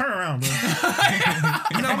 bro, turn around, bro.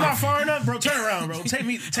 I'm not far enough, bro. Turn around, bro. Take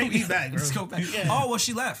me back, bro. Let's go back. Yeah. Oh, well,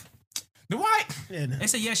 she left. The what? Yeah, They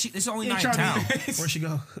said, yeah, it's only Ain't night in trying town. to- Where'd she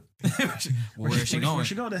go? Where is she going? Where'd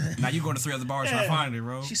she go then? Now you going to 3 other bars trying to Yeah. find her,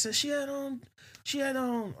 bro. She said she had on. I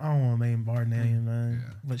don't want to name bar name, man.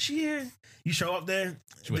 Yeah. But she here. You show up there.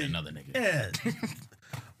 She with another nigga. Yeah.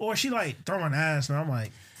 Or she like throwing an ass, and I'm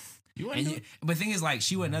like, You And ain't you, but the thing is, like,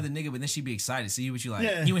 she with another nigga, but then she be excited to see what you like.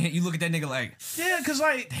 Yeah. You look at that nigga like, yeah, cause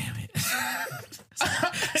like, damn it.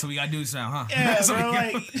 So we gotta do this now, huh? yeah, So we bro,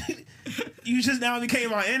 gotta- like, you just now became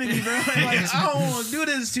my enemy, bro. Like, I don't want to do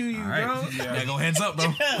this to you, All right. bro. Yeah, go heads up, bro.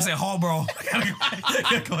 Yeah. I say hall, bro.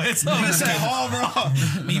 Go heads up. You said, oh,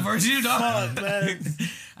 bro. Me versus you, dog. Fuck, man.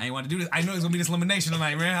 I ain't want to do this. I know it's gonna be this elimination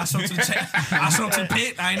tonight, man. I showed up to the check. I showed up to the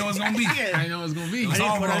pit. I ain't know it's gonna be. I know it's gonna be. It's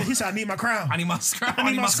all wrong. He said, I need my crown. I need my scrap. I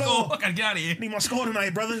need my skull. I gotta get out of here. I need my skull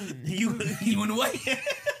tonight, brother. You in the way.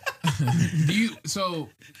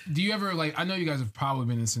 Do you ever like? I know you guys have probably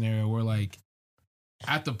been in a scenario where like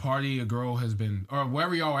at the party a girl has been, or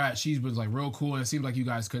wherever y'all are at, she's been like real cool, and it seems like you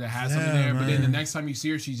guys could have had something there, but then the next time you see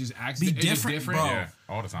her, she just acts different. Bro. Yeah,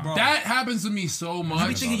 all the time. Bro. That happens to me so much. I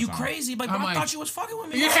be thinking you crazy, but I'm I like, thought you was fucking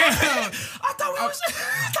with me. Yeah. I thought it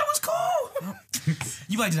was cool.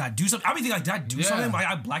 You be like, did I do something? I be thinking like, did I do something? Like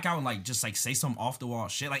I black out and like just like say some off the wall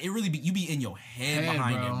shit. Like it really be you be in your head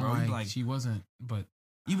behind it, bro. You be like, she wasn't, but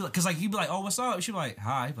you be like, cause like you be like, oh, what's up? She be like,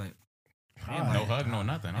 hi. You be like, Hi. No hug, no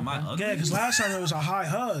nothing. am I ugly? Yeah, because last time it was a high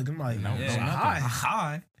hug. I'm like, No, it's a no, high. A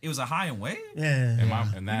high. It was a high and wave. Yeah.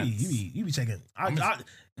 And that's You be taking.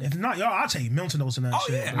 If not y'all, I'll take mental notes in that Oh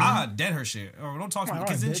shit. yeah, bro. I dead her shit. Or don't talk to me All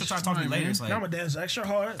because right, then she'll bitch. try to talk to me All right, later. man. It's like, Now I'm gonna dance extra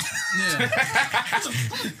hard. yeah,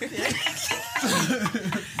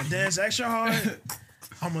 Dance extra hard.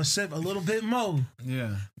 I'm gonna sip a little bit more.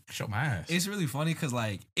 yeah. show my ass. it's really funny because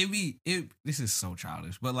like this is so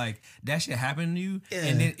childish, but like that shit happened to you, Yeah.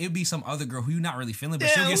 and then it'd be some other girl who you're not really feeling, but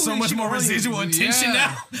Yeah, she'll get so who much she more really- residual attention Yeah.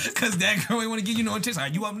 now because that girl ain't want to give you no attention.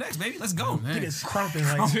 Like, you up next, baby? Let's go. Man. Niggas crumping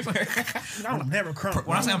like I don't never crump.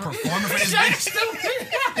 When I say I'm bro. performing for this bitch,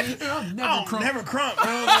 I don't never crump,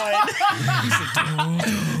 bro. Like,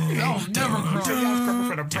 I'll never cry.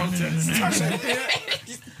 for the protest.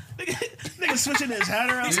 nigga switching his hat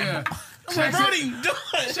around. Yeah. I'm like, bro, what are you doing?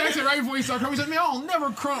 Shaq said right before he started crying, he said, "Man, I'll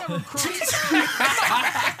never cry."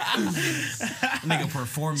 nigga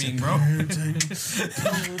performing, bro.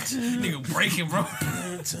 Nigga breaking, bro.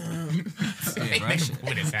 Yeah, bro.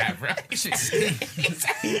 With his hat, bro.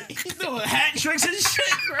 Doing hat tricks and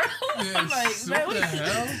shit, bro. I'm like, So man, what the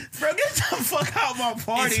hell? bro, get the fuck out my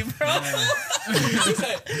party, bro.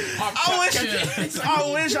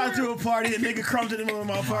 I wish I threw a party and nigga crumped in the middle of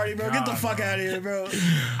my party, bro. Get the fuck out of here, bro.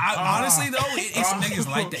 Honestly, though, it's niggas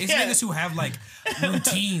like that. It's Yeah. niggas who have like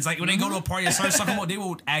routines. Like when they go to a party and start sucking more, they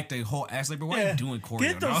will act a whole ass like, bro, what are you doing, Corey?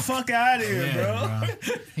 Get the fuck out of here, bro.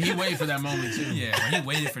 He waited for that moment too. Yeah, bro, he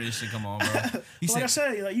waited for this shit. Come on, bro. He Like I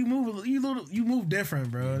said said, like you move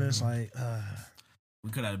different, bro. And it's like, we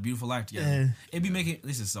could have had a beautiful life together. yeah. It'd be making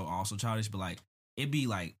this is so also childish, but like it'd be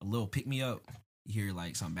like a little pick me up. You hear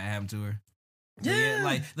like something bad happen to her. Yeah.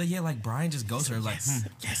 Like Brian just goes to her like,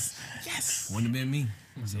 yes. wouldn't have been me.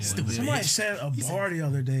 Stupid. Somebody said a bar the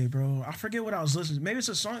other day, bro. I forget what I was listening to. Maybe it's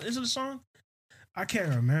a song. Is it a song? I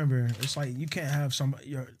can't remember. It's like you can't have somebody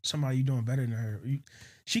you doing better than her.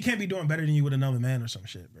 She can't be doing better than you with another man or some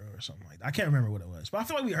shit, bro, or something like that. I can't remember what it was, but I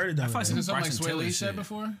feel like we heard it the I other feel day. Is it something like Bryson Sway Lee Tiller said shit.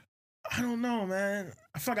 before? I don't know, man.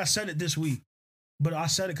 I feel like I said it this week, but I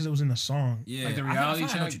said it because it was in the song. Yeah, Like the I reality know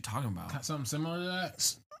check? what you're talking about. Something similar to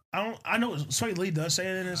that? I know Sway Lee does say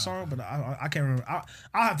it in his song, but I can't remember.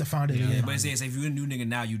 I'll have to find it Yeah, again. but it's if you're a new nigga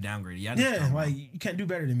now, you downgraded. Yeah, I know what you're Yeah, talking like about. you can't do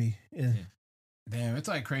better than me. Yeah, Damn, it's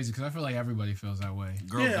like crazy because I feel like everybody feels that way.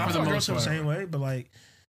 Girls yeah. I don't. feel the like most girls feel the part. same way, but like,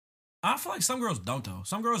 I feel like some girls don't though.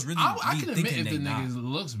 Some girls really I be can admit thinking if the they not.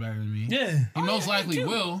 nigga looks better than me. yeah, He most yeah, likely cute.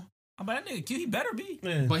 will, But that nigga cute, he better be.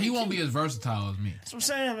 yeah. but he won't be as versatile as me. That's what I'm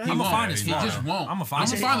saying, man. He I'ma won't. find his He flaw. just won't. I'ma find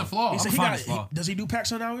I'ma his find flaw. the flaw. He said I'ma he find got, his flaw. does he do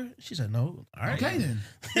packs an hour? She said no. All right. Okay then.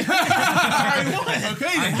 Alright,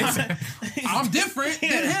 Okay then. I'm different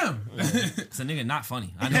than him. It's a nigga not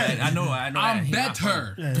funny. I know. I'm that. He not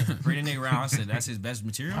better. funny. Bring the nigga around. I said that's his best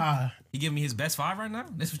material. Ah, He giving me his best 5 right now.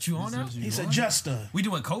 That's what you on now? he said just We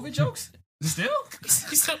doing COVID jokes? Still?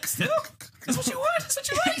 Still? That's what you want? That's what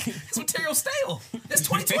you like? This material stale. That's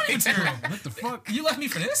 2020 material. What the fuck? You left me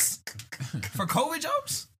for this? For COVID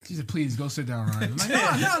jokes? She said, "Please go sit down, Ryan." I'm like, no.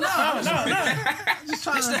 Just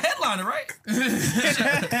trying It's the to. headliner, right?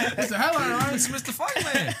 It's the headline, right? It's Mr.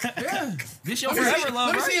 Fireman. Yeah. This your Let me see- forever love,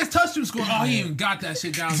 Let me see right? his touchdown score. Oh, he even got that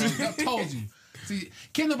shit down. I told you. See,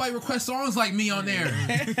 can't nobody request songs like me on there.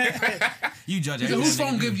 You judge He said, everything. whose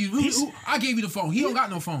phone give you? Who, I gave you the phone. He don't got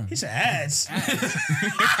no phone. he said ads.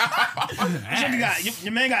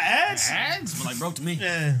 Your man got ads? Ads? But like broke to me.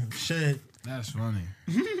 Yeah, shit. That's funny.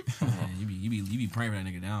 Man, you be praying for that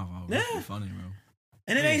nigga down. Bro. Yeah. It's funny, bro.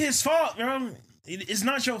 And it ain't his fault, bro. It's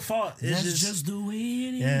not your fault. It's just the way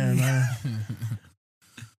it is. yeah, man.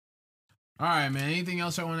 All right, man. Anything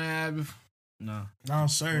else I want to add? No. No, What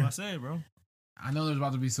sir. I said, bro. I know there's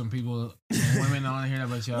about to be some people, women on here,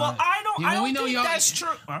 but y'all. Well, I don't. Yeah, I don't we know think y'all- that's true.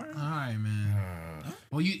 All right. All right, man.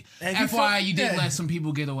 Well, you. Hey, you FYI, fuck- you did yeah. let some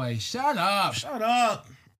people get away. Shut up. Shut up.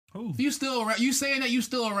 Who? You still around? You saying that you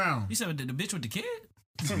still around? You said the bitch with the kid?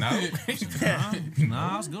 No.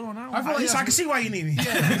 Nah, I was good on that one. I feel like I can see why you need me.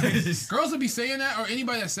 girls would be saying that, or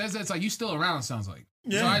anybody that says that, it's like you still around. Sounds like.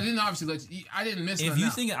 Yeah. So I didn't obviously I didn't miss. If you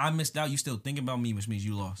think I missed out, you still thinking about me, which means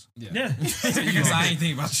you lost. Yeah. Because I ain't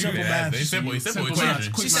thinking about you. Simple math. Simple Simple equation. math.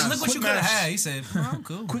 She Quick said, maths. "Look what you Quick could have maths. had." He said, "I'm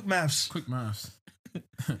cool." Quick maths. quick maths.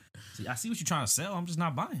 See, I see what you're trying to sell. I'm just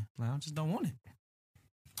not buying. Like, I just don't want it.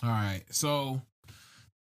 All right, so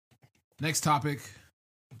next topic.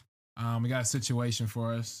 We got a situation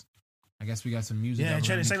for us. I guess we got some music. Yeah, that we're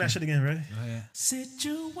Channing, gonna sing be- that shit again, ready? Oh, yeah.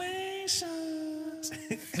 Situations.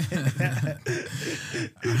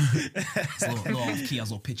 It's a little off key. I was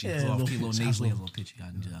a little pitchy. Yeah, It's a little off key, a little nasally, a little- little pitchy.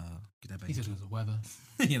 I need to get that back. He said it was the weather.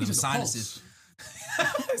 Yeah, He the said sinuses.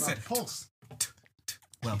 pulse. Pulse.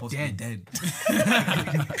 Well, I'm supposed to be dead.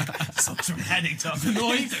 So dramatic, tough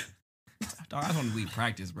noise. Dog, I just want to leave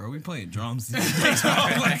practice, bro. We playing drums these days, bro.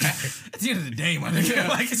 Like, at the end of the day, my nigga,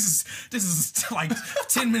 like this is like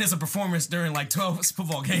 10 minutes of performance during like 12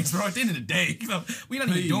 football games, bro. At the end of the day, you know, we not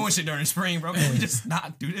even doing shit during spring, bro. Can we just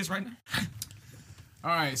not do this right now?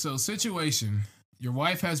 All right, so situation. Your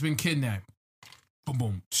wife has been kidnapped. Boom,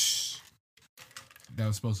 boom. Shh. That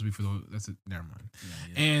was supposed to be for the. That's it. Never mind.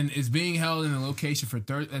 And it's being held in a location for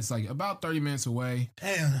 30. That's like about 30 minutes away.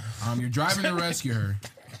 Damn. You're driving to rescue her.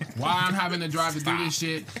 Why I'm having to drive to do this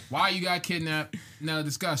shit? Why you got kidnapped? Now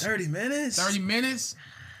discussion. 30 minutes? 30 minutes.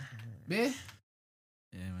 Man.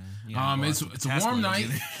 Yeah, man. It's a warm night.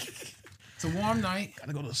 It's a warm night.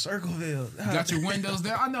 Gotta go to Circleville. You got your windows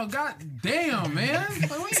there. I know. God damn, man. Like,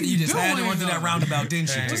 what So you just had to doing, run through that though? roundabout, didn't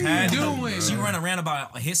she? Just What are had you to. doing? She ran a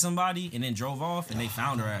roundabout, hit somebody, and then drove off, and they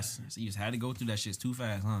found her ass. So you just had to go through that shit too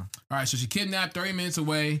fast, huh? All right, so she kidnapped 30 minutes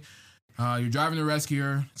away. You're driving to rescue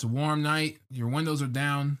her. It's a warm night. Your windows are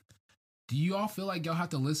down. Do you all feel like y'all have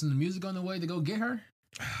to listen to music on the way to go get her?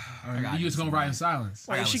 Or gotta you just gonna listen, ride man. in silence?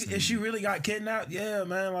 Like, I gotta listen if she really got kidnapped, yeah,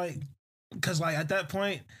 man. Like, cause like at that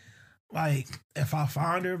point, like if I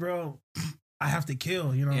find her, bro, I have to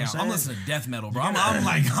kill. You know Yeah, what I'm saying? I'm listening to death metal, bro.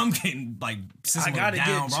 I'm getting like system I gotta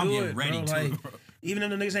down, get bro. I'm to getting it, ready bro. to Like, it, bro. even if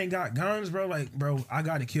the niggas ain't got guns, bro, like, bro, I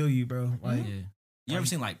gotta kill you, bro. Like, Yeah. You ever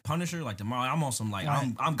seen like Punisher? Like tomorrow, I'm on some like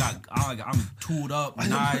Right. I'm tooled up,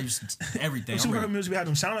 knives, everything. some I'm of ready. music we had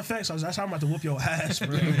them sound effects. That's how I'm about to whoop your ass,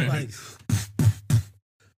 bro. Like,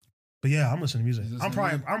 but yeah, I'm listening to music. Is this I'm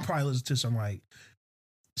something- probably listening to some like.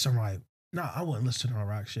 Nah, I wouldn't listen to no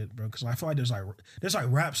rock shit, bro. Because I feel like there's like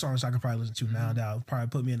rap songs I could probably listen to now that would probably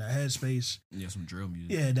put me in a headspace. Yeah, some drill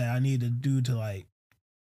music. Yeah, that I need to do to like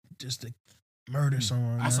just to murder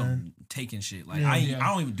someone. That's man. some taking shit. Like Yeah.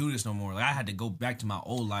 I don't even do this no more. Like I had to go back to my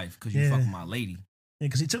old life because you Yeah. fucking my lady. Yeah,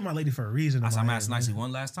 because he took my lady for a reason. I said, in I'm my asking head, nicely man.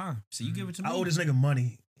 one last time. So you give it to me. I owe this nigga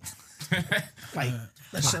money. Like,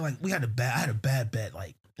 let's say like I had a bad bet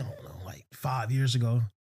like, I don't know, like 5 years ago.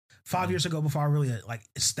 5 years ago before I really like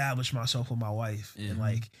established myself with my wife. Yeah. And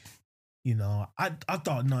like, you know, I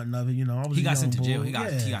thought nothing of it. You know, I was He a got young sent to jail. boy. He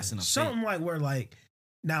got sent up something like where like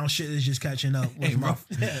now shit is just catching up with Hey, my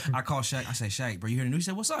bro. I called Shaq. I said, Shaq, bro, you hear the news?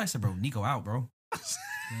 He said, what's up? I said, bro, Nico out, bro.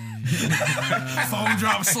 Phone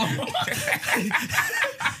drop slow.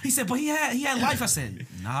 He said, but he had life. I said,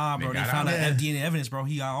 nah, bro. They They got found out. out Yeah. FDA evidence, bro.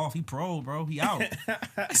 He got off. He paroled, bro. He out.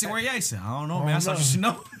 I said, where you at? He said, I don't know, man. I That's don't all you should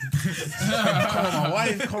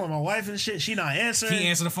know. calling my wife and shit. She not answering. He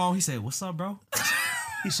answered the phone. He said, what's up, bro?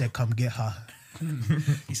 He said, come get her.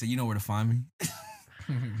 He said, you know where to find me.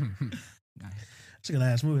 It's a good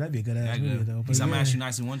ass movie. That'd be a good ass Yeah, movie good. though. He But said, I'm yeah. gonna ask you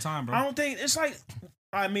nicely one time, bro. I don't think it's like.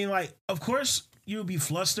 I mean, like, of course you would be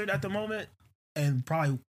flustered at the moment, and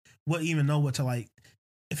probably wouldn't even know what to like.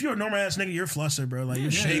 If you're a normal ass nigga, you're flustered, bro. Like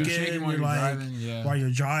you're shaking, while you're you're like driving. Yeah. while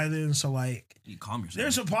you're driving. So like, You calm yourself.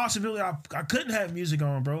 there's a possibility I couldn't have music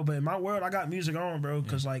on, bro. But in my world, I got music on, bro,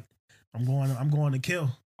 because like I'm going to kill.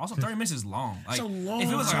 Also, 30 minutes is long. Like, It's a long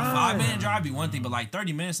if it was like a time. 5-minute drive, it'd be one thing. But like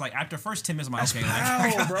 30 minutes, like after the first 10 minutes, I'm like, That's okay,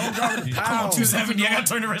 pow, like, bro. I'm driving I'm pow. on 270. I gotta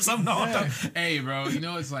turn the rest something off. Yeah. Hey, bro, you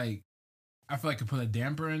know it's like I feel like to put a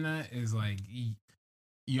damper in that is like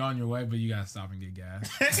you on your way, but you gotta stop and get gas.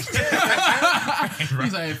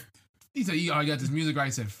 He said, "Oh, you got this music right."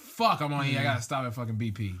 He said, "Fuck, I'm on here. I gotta stop at fucking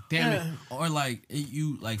BP. Damn it." Or like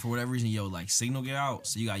you like for whatever reason, yo, like signal get out,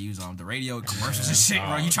 so you gotta use the radio commercials and shit,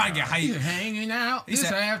 bro. You trying to get He's hype. hanging out He this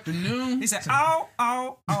said- afternoon. He said, oh,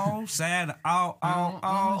 sad, I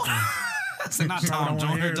said, not Tom I don't wanna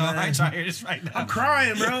Jones, hear dog. I that. ain't trying to hear this right now. I'm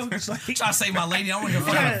crying, bro. It's like trying to save my lady. I want to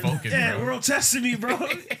hear yeah, fucking focus, yeah, bro. world testing me, bro.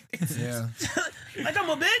 Yeah. Like I'm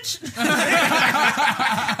a bitch.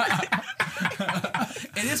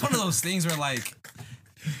 It is one of those things where like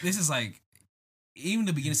this is like even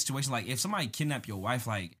the beginning situation, like if somebody kidnap your wife,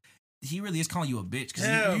 like he really is calling you a bitch because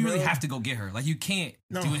Yeah, you really bro. have to go get her. Like you can't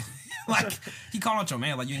No. do it. Like, he called out your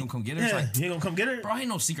man, like, you ain't gonna come get her? It's Yeah, like, you ain't gonna come get her? bro, I ain't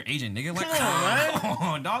no secret agent, nigga. Like, Come on, man. come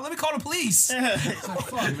on, dog. Let me call the police. It's like,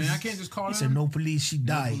 fuck, man. I can't just call He them. said, no police, she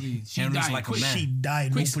died. She Handles died. like a Quick, man. She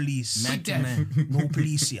died, Quick, no police. Man Quick to death. man. No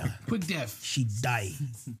police, yeah. quick death. She died.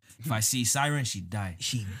 If I see siren, she die.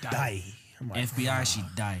 She died. I'm like, FBI, she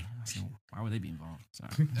die. I said, why would they be involved?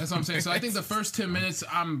 Sorry. That's what I'm saying. So I think the first 10 minutes,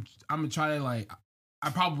 I'm gonna try to like. I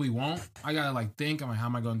probably won't. I gotta like think. I'm like, how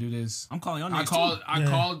am I gonna do this? I'm calling y'all I niggas called. too. I Yeah.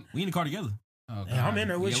 called. We need to call together. Oh, yeah, I'm in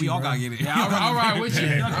there with Yeah, you. we all bro. gotta get it. Yeah, I'll ride with you.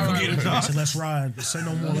 Yeah. I'll ride with you. I said, let's ride. Say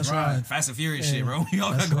no more, let's ride. Fast and Furious Yeah. shit, bro. We all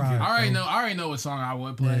Let's gotta go ride. get it. I already know what song I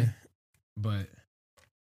would play, Yeah. but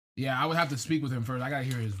yeah, I would have to speak with him first. I gotta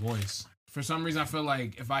hear his voice. For some reason, I feel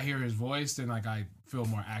like if I hear his voice, then like I feel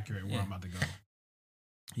more accurate where Yeah. I'm about to go.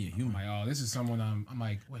 Yeah, I'm human. like, oh, this is someone I'm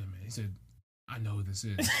like, wait a minute. He said, I know who this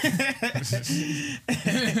is.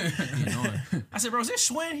 I said, bro, is this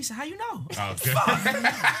Schwinn? He said, how you know? Oh, good.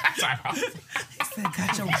 Sorry. He said,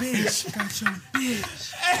 got your bitch. Got your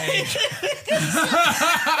bitch.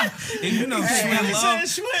 And you know, Schwinn He Love.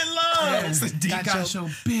 said, Schwinn Love. It's a deep Got your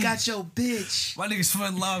bitch. Got your bitch. My nigga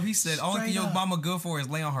Schwinn Love, he said, only thing Straight your up. mama good for is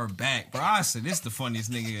lay on her back. Bro, I said, this the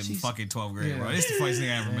funniest nigga in fucking 12th grade, Yeah. bro. This the funniest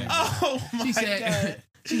nigga I ever met, bro. Oh, my She said, God.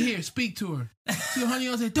 she here, speak to her. She honey,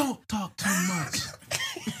 I said, don't talk too much.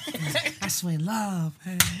 I Schwinn Love.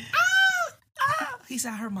 Hey. He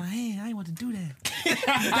said, I hurt my hand. I ain't want to do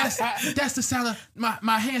that. That's the sound of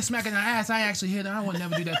my hand smacking her ass. I actually hit her. I would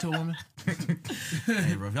never do that to a woman.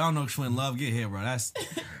 Hey, bro, if y'all know Schwinn Love, get here, bro.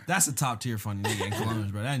 That's a top tier funny nigga in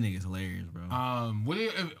Columbus, bro. That nigga's hilarious, bro. What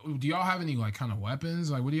do y'all have any like kind of weapons?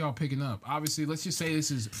 Like, what are y'all picking up? Obviously, let's just say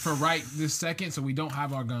this is for right this second, so we don't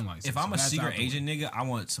have our gun license. If I'm So a that's secret out the way. agent nigga, I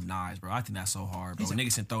want some knives, bro. I think that's so hard, bro. When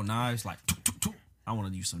niggas can throw knives, like, I want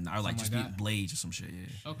to use some knives, or like Something just like get that? blades or some shit,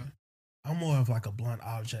 yeah. Okay. I'm more of like a blunt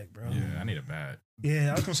object, bro. Yeah, I need a bat.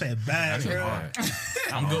 Yeah, I was gonna say a bat, That's bro. hard.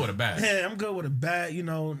 I'm good with a bat. Yeah, I'm good with a bat. You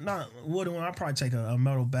know, not wooden one. I'll probably take a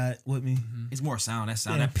metal bat with me. It's more sound. That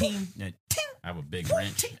sound, Yeah. that ping, that ting. I have a big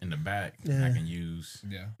wrench in the back Yeah. I can use.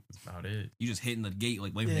 Yeah. That's about it. You just hitting the gate,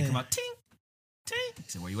 like, wait for they Yeah. come out, ting, ting. He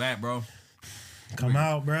said, where you at, bro? Come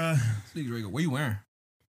out, bro. Niggas ready to go, where you wearing?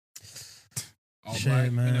 All Shit, black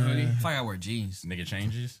in man. a hoodie. I feel like I wear jeans. Nigga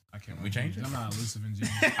changes. I can't. We change it? I'm not elusive in jeans.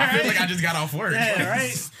 I feel like I just got off work. Yeah,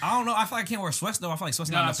 right. I don't know. I feel like I can't wear sweats, though. I feel like sweats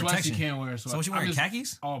not Nah, enough sweats protection. you can't wear. So what you wearing,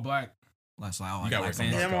 khakis? All black. That's like, oh, You gotta black wear some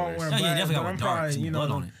pants. Yeah, I'm dark gonna wear colors. Yeah, black, definitely but gotta I'm wear dark, probably, some you blood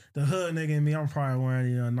know, on it. the hood nigga in me. I'm probably wearing,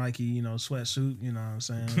 you know, Nike, you know, sweatsuit. You know what I'm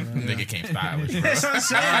saying? Nigga came stylish, bro. That's what I'm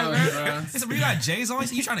saying, man. Bro. He said, but you got J's on?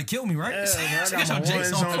 You trying to kill me, right? Yeah, man, I Get got your my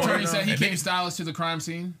J's ones on. on. Attorney said he And came nigga- stylish to the crime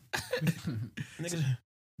scene. Niggas,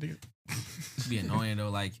 It'd be annoying though.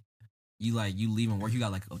 Like you leaving work, you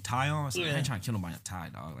got like a tie on. So I ain't trying to kill nobody in a tie,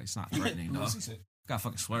 dog. Like it's not threatening, dog. Got a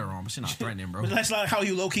fucking sweater on, but shit not threatening, bro. but that's like how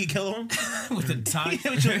you low key kill him. With the tie.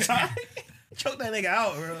 With your tie. Choke that nigga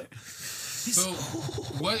out, bro. So,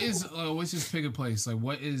 what's his pick a place? Like,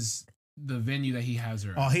 what is the venue that he has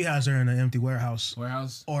her? Oh, he has her in an empty warehouse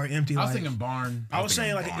Warehouse? or empty. I was like, thinking barn. I was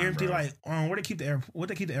saying like an barn, empty bro. like where they keep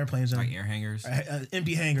the airplanes in. Like air hangers.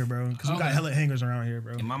 Empty hangar, bro. Because we got Okay. hella hangars around here,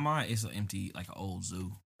 bro. In my mind, it's an empty, like an old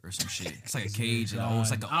zoo or some shit. It's like a Oh cage. And it's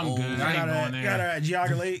like an I'm old. good. I ain't going there. Got her at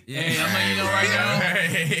Geauga Lake. Yeah. Hey, I'm letting you know right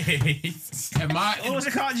now. If my What was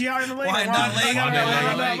it called? Geauga Lake? Wyandotte Lake?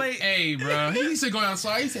 Wyandotte Lake. Hey, bro, he used to go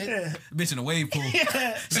outside. He said, Yeah. Bitch in a wave pool.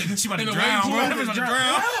 Yeah. She about to In a drown, wave bro. pool? Bitch about to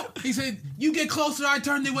drown. he said, you get closer, I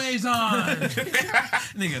turn the waves on.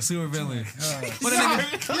 Nigga, super villain. What You a know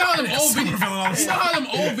nigga. how, you know how them old video, villain on you know how them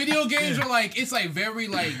old video games are like, it's like very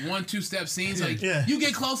like 1-2 step scenes. Like Yeah. you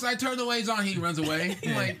get closer, I turn the waves on, he runs away.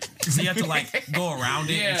 I'm like, So you have to like go around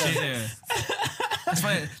it and Yeah. shit. Yeah. That's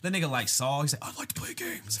funny. That nigga like saw. He said, "I'd like to play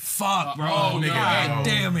games." Fuck, bro. oh, no. God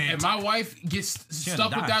damn it. if my wife gets had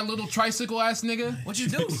stuck to with die. that little tricycle ass nigga, What you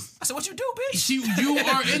do? I said, "What you do, bitch?" you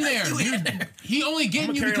are in there. He only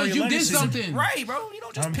getting I'ma you carry on because your you did legacy. something. Right, bro. You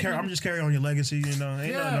don't just. I'm just carrying on your legacy, you know.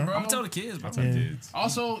 Ain't Yeah, nothing, bro. I'm tell the kids, bro. Some kids.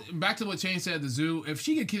 Also, back to what Chain said at the zoo. If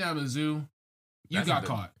she get kidnapped at the zoo, you That's got a-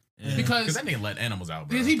 caught. Yeah. Because Because that nigga let animals out,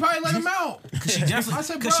 bro. he probably let him out. Cause she definitely, I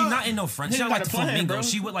said, cause she bro, not in no French. She nigga not like got the a plan, flamingo. bro.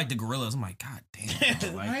 She with like the gorillas. I'm like, God damn, bro.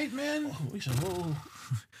 Like, Right, man? We said, whoa.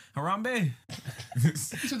 Harambe. He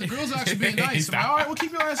said the girls are actually being nice. I'm like, all right, we'll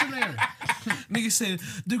keep your ass in there. Nigga said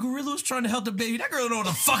the gorilla was trying to help the baby. That girl don't know what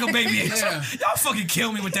the fuck a baby is. Yeah. Y'all fucking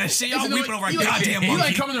kill me with that shit. He Y'all said, weeping over a you like- goddamn You monkey.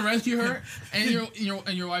 like coming to rescue her, and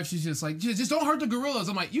your wife, she's just like, just don't hurt the gorillas.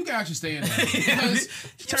 I'm like, you can actually stay in there. Because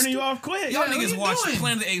Turning you off quick. Y'all what niggas you watch doing?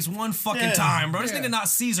 Planet of the Apes one fucking Yeah. time, bro. This Yeah. nigga not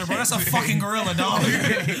Caesar, bro. That's a fucking gorilla, dog.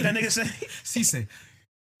 That nigga said, He said,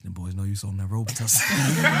 "Them boys know you sold them that rope to us."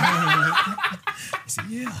 He said,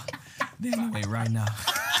 "Yeah, there's no way right now."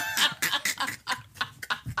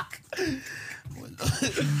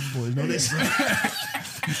 Boys know this.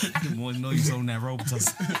 Boys know you on that rope.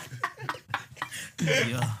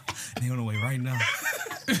 Yeah, they on the way right now.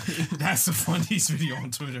 That's the funniest video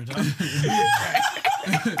on Twitter, dog.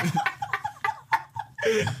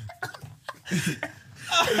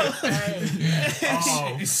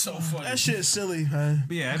 It's so funny. That shit's silly, man.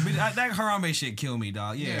 But yeah, but that Harambe shit killed me,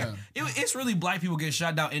 dog. Yeah. It's really black people getting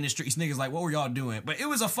shot down in the streets. Niggas like, what were y'all doing? But it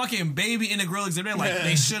was a fucking baby in the gorilla exhibit. Like,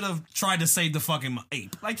 they should have tried to save the fucking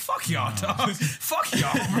ape. Like, fuck y'all, dog. Fuck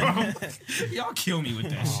y'all, bro. Y'all kill me with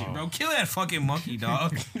that shit, bro. Kill that fucking monkey,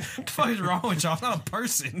 dog. What the fuck is wrong with y'all? It's not a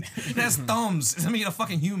person. It has thumbs. It's a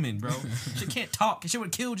fucking human, bro. Shit can't talk. Shit would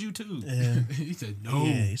have killed you, too. Yeah. He said no.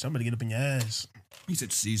 Yeah, somebody get up in your ass. He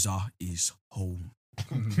said, Caesar is home.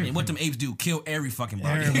 And what them apes do? Kill every fucking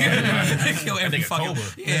body. Everybody. Kill every fucking Koba.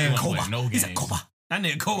 Yeah, Koba. No He said games. Koba. That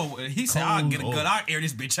nigga Koba. He said, I'll get a gun. I'll air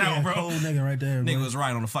this bitch out, bro. Cold nigga right there, bro. Nigga was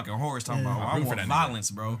right on the fucking horse talking about, I root for want that nigga.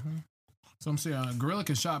 violence, bro. So I'm saying a gorilla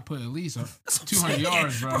can shot put at least 200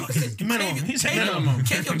 yards, bro. Minimum. He said Minimum. minimum.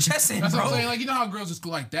 Kick your chest in, That's what I'm bro. saying. Like, you know how girls just go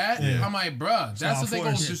like that? Yeah. I'm like, bruh, that's all what they go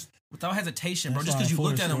force. just. Without hesitation, bro. That's Just because you all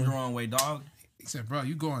looked at force, him the bro. wrong way, dog. He said, bro,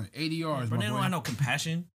 you going 80 yards, Bro, my they don't boy. have no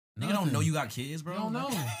compassion. Nigga don't Nothing. know you got kids, bro. They don't know.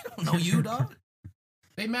 They don't know you, dog.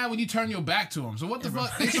 They mad when you turn your back to them. So what the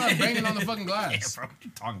fuck? They start banging on the fucking Yeah, glass. bro. What you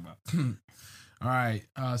talking about? All right.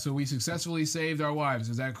 So we successfully saved our wives.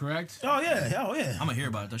 Is that correct? Oh yeah, oh yeah. I'm gonna hear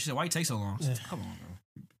about it though. She said, "Why you take so long?" I said, Come on,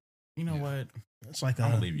 bro. You know what? It's like I'm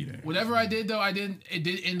gonna leave you there. Whatever I did, though, it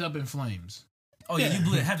did end up in flames. Oh yeah, Yeah.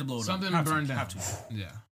 you had to blow it up. Something Have to, burned down. have to. Yeah.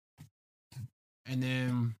 And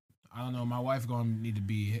then, I don't know, my wife going to need to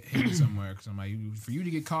be hidden somewhere because I'm like, for you to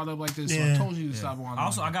get caught up like this, so I Yeah. told you to stop walking.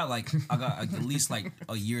 Also, I got at least like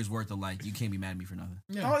a year's worth of like, you can't be mad at me for nothing.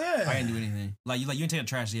 Yeah. Oh I yeah. didn't do anything. Like you didn't take the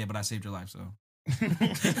trash yet, but I saved your life. So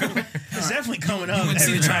It's definitely coming up. you wouldn't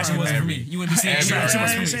see the every trash it time. wasn't for me. You wouldn't be seeing the Every trash it I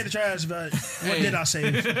wasn't didn't for say me. the trash, but what Hey. did I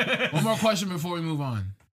say? One more question before we move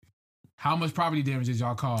on. How much property damage did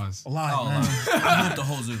y'all cause? A lot, Oh, man. I blew up the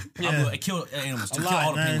whole zoo. Yeah. I killed animals too. A Killed lot,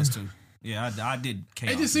 all the man. penguins too. Yeah, I did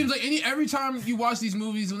chaos. It just seems like every time you watch these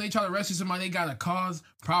movies, when they try to rescue somebody, they gotta cause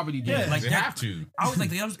property damage. Yeah. like They that- have to. I was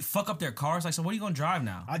like, they always fuck up their cars. Like, so what are you gonna drive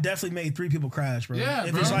now? I definitely made 3 people crash, bro. Yeah,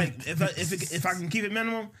 if bro. it's like if I can keep it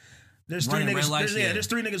minimum, there's 3 Running red niggas. lights, yeah. There's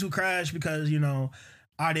 3 niggas who crashed because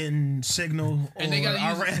I didn't signal. And they gotta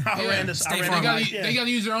use. State they Farm gotta, light, yeah. they gotta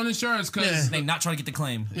use their own insurance because Yeah. They not trying to get the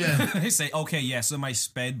claim. Yeah. They say, okay, yeah, somebody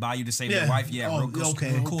sped by you to save Yeah. their wife. Yeah, Oh, real cool,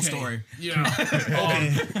 okay. real cool Okay. story. Yeah,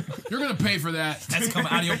 Okay. you're gonna pay for that. That's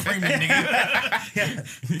coming out of your premium,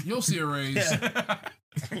 nigga. You'll see a raise. Shit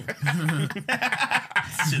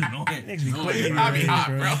annoying. Niggas be quick. I be hot,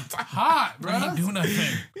 bro. Hot, Bro, he bro. do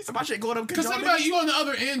nothing. He said my shit going up Because think about it, you on the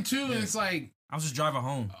other end too, and it's like I was just driving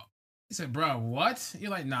home. he said, "Bro, what?"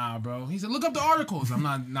 You're like, "Nah, bro." He said, "Look up the articles." I'm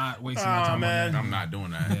not wasting my Aw, time man. on that. I'm not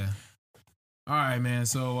doing that. Yeah. All right, man.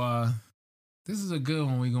 So this is a good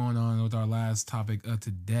one. We going on with our last topic of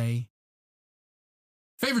today.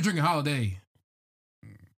 Favorite drinking holiday?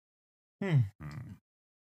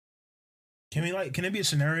 Can it be a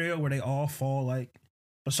scenario where they all fall like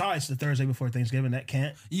besides the Thursday before Thanksgiving that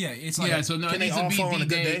can't? Yeah, it's like Yeah. So no, it Can they needs to all be fall on the a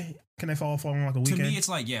good day. day? Can they all fall on like a to weekend? me, it's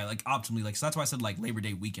like like optimally, like so that's why I said like Labor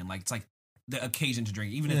Day weekend. Like it's like the occasion to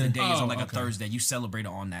drink, even Yeah. if the day is Oh, on like a okay. Thursday, you celebrate it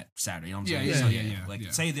on that Saturday. You know what I'm Yeah, saying? yeah, So, yeah. Like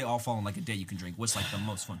Yeah. say they all fall on like a day you can drink. What's like the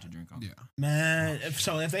most fun to drink on? Yeah. Man, if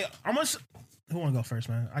they almost who want to go first,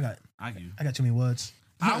 man? I got too many words.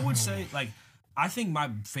 I would say like I think my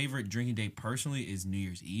favorite drinking day personally is New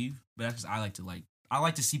Year's Eve, but that's 'cause I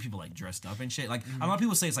like to see people like dressed up and shit. Like a lot of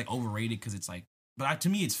people say it's like overrated because it's like, but to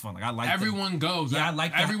me it's fun. Like I like Everyone goes. I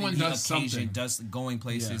like everyone the does occasion, something. does going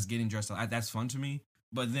places, getting dressed up. That's fun to me.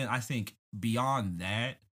 But then I think beyond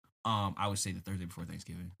that, I would say the Thursday before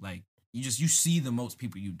Thanksgiving. Like you see the most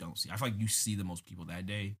people you don't see. I feel like you see the most people that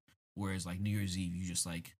day, whereas like New Year's Eve, you just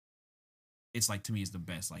like it's like to me is the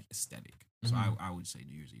best like aesthetic. So I would say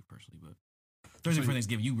New Year's Eve personally, but Thursday before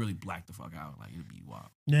Thanksgiving, you really black the fuck out. Like it'd be wild.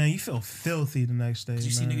 Yeah, you feel filthy the next day. Cause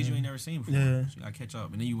you see man. niggas you ain't never seen before. Yeah. So you gotta catch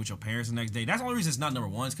up. And then you with your parents the next day. That's the only reason it's not number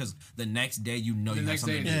one is because the next day you know The you have next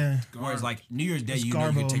something day, to do. Yeah. Whereas like New Year's Day, It's you know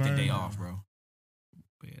you can garbo, take the man. day off, bro.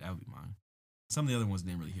 But yeah, that would be mine. Some of the other ones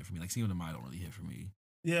didn't really hit for me. Like seeing them don't really hit for me.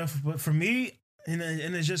 Yeah, but for me, and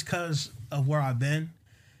it's just because of where I've been.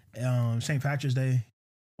 St. Patrick's Day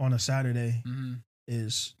on a Saturday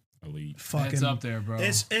is Elite. fucking. It's up there, bro.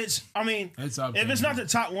 It's. I mean, It's up if there. it's not the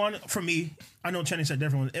top one for me, I know Cheney said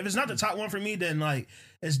different one. If it's not the top one for me, then like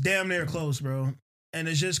it's damn near close, bro. And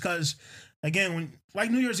it's just because, again, when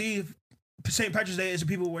like New Year's Eve, St. Patrick's Day is the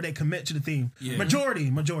people where they commit to the theme. Yeah. Majority.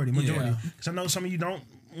 Yeah. Because I know some of you don't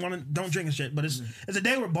don't drink and shit. But it's a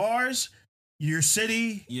day where bars, your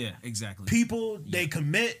city, Yeah, exactly. people, they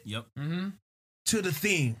commit Yep. to the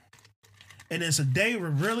theme, and it's a day where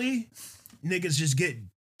really niggas just get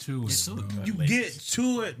to it, to bro. it. you get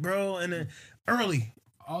to it, bro, and then early.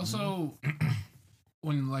 Also,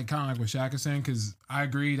 when like kind of like what Shaq is saying, because I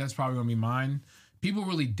agree that's probably gonna be mine. People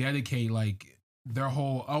really dedicate like their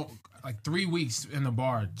whole like 3 weeks in the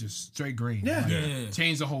bar just straight green. Yeah. Like, Yeah.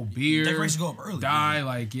 change the whole beer. Decorations go up early. Die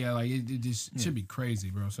Yeah. like it just should be crazy,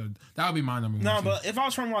 bro. So that would be my number one. No, too. but if I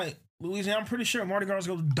was from like Louisiana, I'm pretty sure Mardi Gras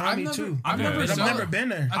go dummy too. I've Yeah. never, I've never been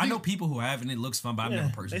there. I know people who have, and it looks fun, but I've Yeah.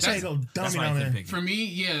 never personally. They say go That's dummy why I down couldn't there. pick it. For me,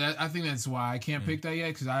 yeah, I think that's why I can't pick that yet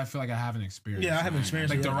because I feel like I haven't experienced. Yeah, I haven't it. experienced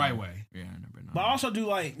like it the yet. right way. Yeah, I never know. But I also do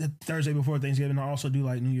like the Thursday before Thanksgiving. I also do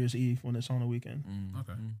like New Year's Eve when it's on the weekend.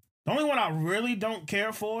 Okay. The only one I really don't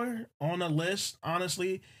care for on the list,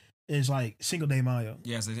 honestly, is like Cinco de Mayo.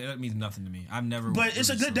 Yes, that means nothing to me. I've never. But it's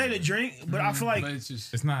a good day to drink. But I feel like But it's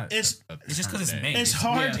just It's not. It's just 'cause it's Day. May. it's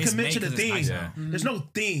hard to It's commit May to the 'cause it's theme. nice Yeah. out. There's no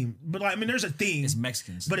theme, but like I mean, there's a theme. It's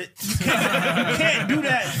Mexicans. But you can't do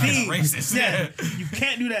that theme. racist. Yeah, you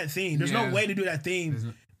can't do that theme. There's Yeah. no way to do that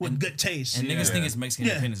theme with good taste. and niggas Yeah. think it's Mexican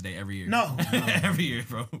Yeah. Independence Day every year. No. every year,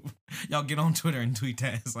 bro. Y'all get on Twitter and tweet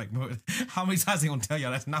that. It's like, bro, how many times they gonna tell y'all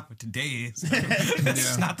that's not what today is?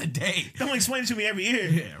 That's not the day. Don't explain it to me every year.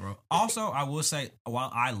 Yeah, bro. Also, I will say, while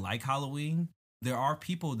I like Halloween, there are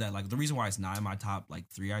people that like the reason why it's not in my top like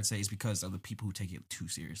 3, I'd say, is because of the people who take it too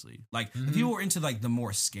seriously. Like if people were into like the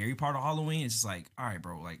more scary part of Halloween, it's just like, all right,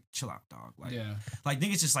 bro, like chill out, dog. Like, yeah. like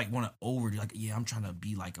niggas just like want to overdo. Like, yeah, I'm trying to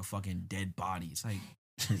be like a fucking dead body. It's like,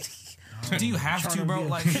 do you have Trying to, to bro? be a-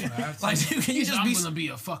 Like, That's like can you just I'm be? gonna be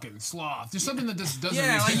a fucking sloth. There's something that just doesn't.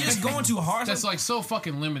 Yeah, make like sense. you're just going too hard. That's like so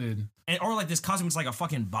fucking limited. Or like this costume is like a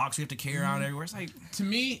fucking box we have to carry around everywhere. It's like, To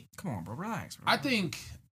me, come on, bro, relax, bro. I think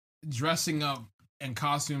dressing up in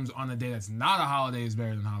costumes on a day that's not a holiday is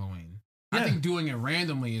better than Halloween. I Yeah. think doing it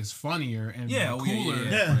randomly is funnier and Yeah, oh, yeah, cooler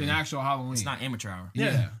yeah. than actual Halloween. it's not amateur hour.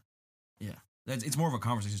 Yeah. It's more of a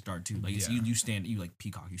conversation start too. Like it's, Yeah. you like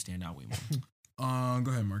peacock, you stand out way more.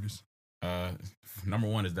 Go ahead, Marcus. Number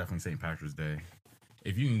one is definitely St. Patrick's Day.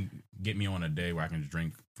 If you can get me on a day where I can just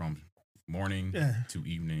drink from morning Yeah. to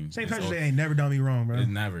evening, St. it's Patrick's all- Day ain't never done me wrong, bro. It's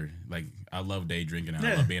never like I love day drinking and I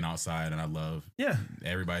Yeah. love being outside and I love Yeah,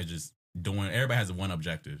 everybody just doing. Everybody has one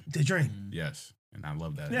objective. to drink. Yes, and I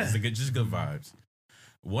love that. Yeah. It's just good vibes.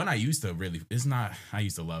 One I used to really, it's not. I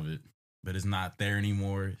used to love it, but it's not there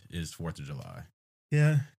anymore. Is 4th of July.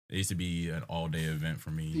 Yeah, It used to be an all day event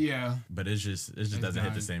for me. Yeah. But it just doesn't hit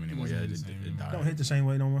died. the same It anymore. doesn't Yeah, hit it, the same it anymore. died. don't hit the same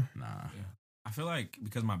way no more. Nah. I feel like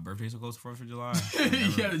because my birthday's so close to 4th of July,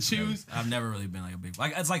 You gotta choose. I've never really been like a big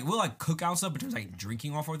like. It's like we'll like cook out stuff, but there's like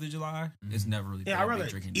drinking on 4th of July. It's never really. Yeah, been I'd a big rather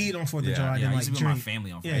drinking eat day. on 4th of Yeah. July Yeah, than I like used to be with my drink.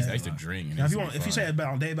 family on 4th Yeah. of I used to July. drink. And Now, it if used you to want, be if you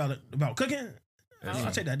fun. say about cooking,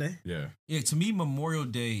 I'll take that day. Yeah. Yeah, to me, Memorial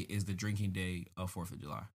Day is the drinking day of 4th of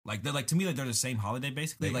July. Like they're like to me, like they're the same holiday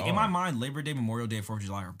basically. They Like in my are. mind, Labor Day, Memorial Day, 4th of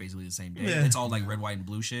July are basically the same day. Yeah. It's all like red, white, and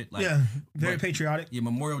blue shit. Like, Yeah, very but- patriotic. Yeah,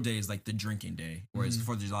 Memorial Day is like the drinking day, whereas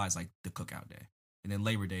 4th of July is like the cookout day, and then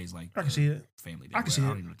Labor Day is like I can the see it. family day. I can see I it.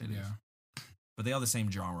 don't even know what that is. Yeah. But they are the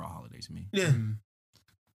same genre of holidays to me. Yeah,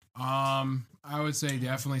 I would say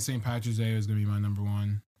definitely St. Patrick's Day is gonna be my number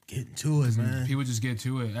one. getting to it, man. People just get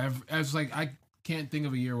to it. It's like I can't think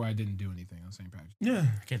of a year where I didn't do anything on St. Patrick's. Yeah,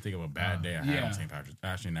 I can't think of a bad day I had yeah. on St. Patrick's.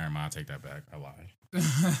 Actually, never mind. I take that back. I lied.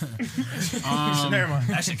 never mind.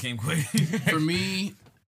 That shit came quick. For me,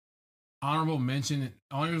 honorable mention.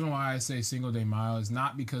 The only reason why I say Single Day Mile is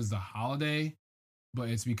not because the holiday, but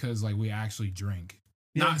it's because like we actually drink.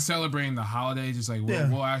 Yeah. Not celebrating the holiday, just like Yeah.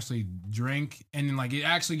 we'll actually drink, and then like it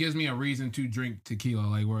actually gives me a reason to drink tequila.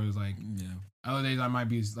 Like whereas like Yeah. other days I might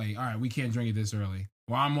be like, all right, we can't drink it this early.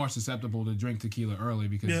 Well, I'm more susceptible to drink tequila early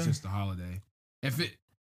because it's Yeah. just the holiday. If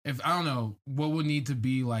I don't know what would need to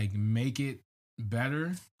be like make it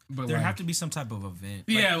better, but There like, have to be some type of event.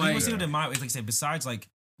 Yeah, like- what's in mind? Like I said, besides like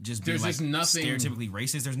just being There's like just nothing- stereotypically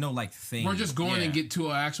racist, there's no like thing. we're just going Yeah. and get to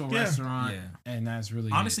an actual Yeah. restaurant, Yeah. and that's really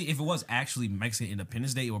Honestly, if it was actually Mexican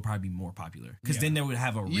Independence Day, it would probably be more popular because Yeah. then they would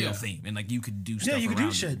have a real Yeah. theme and like you could do stuff. you could do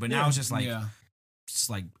around it. shit. But Yeah. now it's just it. like Yeah. it's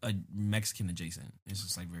like a Mexican adjacent. It's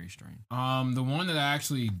just like very strange. The one that I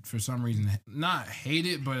actually for some reason not hate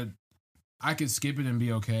it, but I could skip it and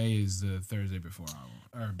be okay is the Thursday before.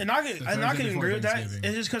 And I the can Thursday before agree with that. Thanksgiving.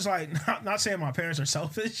 It's just because like not saying my parents are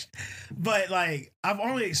selfish, but like I've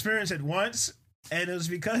only experienced it once, and it was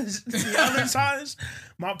because the other times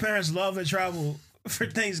my parents love to travel for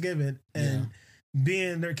Thanksgiving, and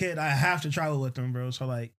being their kid, I have to travel with them, bro. So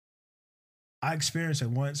like I experienced it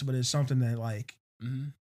once, but it's something that like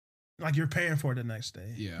Mhm. like you're paying for the next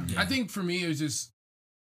day. Yeah. Yeah. I think for me it was just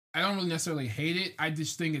I don't really necessarily hate it. I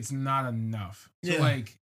just think it's not enough. So Yeah.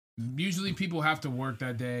 like usually people have to work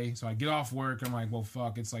that day. So I get off work. I'm like, well,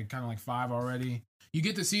 fuck. It's like kind of like 5 already. You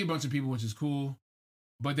get to see a bunch of people, which is cool.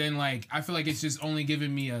 But then like I feel like it's just only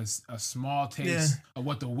giving me a small taste of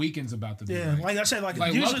what the weekend's about to be. Yeah, like I said, like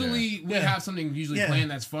usually, luckily we have something usually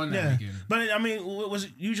planned that's fun that weekend. But I mean, what was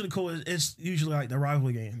usually cool is it's usually like the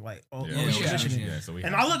rivalry game, like positioning. So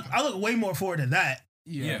and I look way more forward to that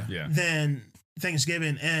yeah. than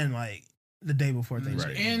Thanksgiving and like the day before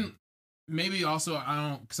Thanksgiving. Right. And maybe also I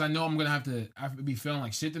don't, because I know I'm gonna have to be feeling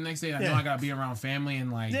like shit the next day. I know I gotta be around family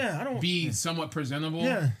and like I don't be somewhat presentable.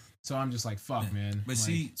 Yeah. So I'm just like, fuck, man. But like,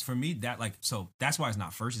 see, for me, that like, so that's why it's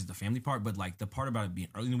not first, is the family part. But like the part about it being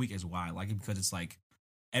early in the week is why I like it, because it's like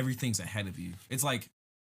everything's ahead of you. It's like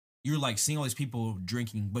you're like seeing all these people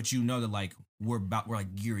drinking, but you know that like we're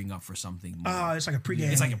like gearing up for something more. It's like a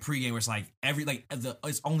pregame. It's like a pregame where it's like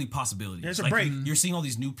it's only possibility. It's a like, break. You're seeing all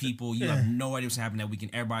these new people. You have no idea what's happening that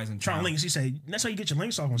weekend. Everybody's in trying town. links. He say that's how you get your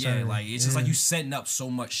links off on Saturday. Like it's just like you setting up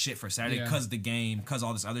so much shit for Saturday Yeah. because the game, because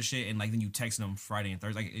all this other shit, and like then you text them Friday and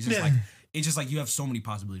Thursday. Like it's just like you have so many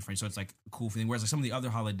possibilities for you. So it's like a cool thing. Whereas like some of the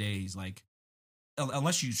other holidays, like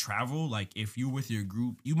unless you travel, like if you're with your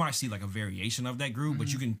group, you might see like a variation of that group,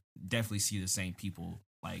 but you can definitely see the same people.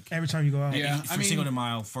 Like every time you go out. Yeah. for Cinco de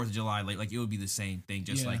Mayo, 4th of July, like it would be the same thing,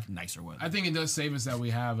 just like nicer weather. I think it does save us that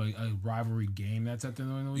we have a rivalry game that's at the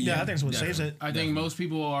end of the weekend. Yeah, I think that's what saves it. I think most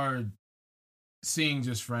people are seeing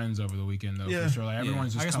just friends over the weekend though, for sure. Like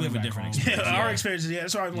everyone's just I guess we coming have a back different home. experience. Our experience is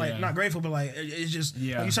that's why I'm like not grateful, but like it's just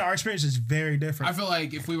like you said, our experience is very different. I feel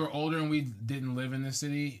like if we were older and we didn't live in this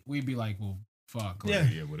city, we'd be like, well, fuck. Like,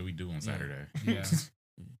 Yeah, what do we do on Saturday? Yeah.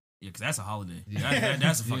 Yeah, because that's a holiday.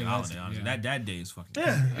 That's a fucking holiday, honestly. That day is fucking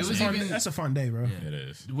yeah, It was even that's a fun day, bro. Yeah. It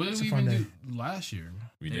is. What did It's we a fun even day. do last year?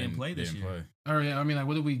 We didn't play this year. Play. Or I mean, like,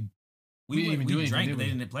 what did we? We didn't even do anything. Drank, Did but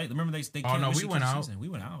we? they didn't play. Remember they Oh, no, we went out. We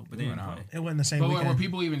went out, but We they went didn't out. play. It wasn't the same But weekend. were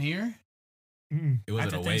people even here? It was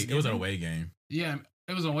After an away. It was an Thanksgiving? away game. Yeah,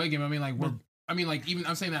 it was a away game. I mean, like, even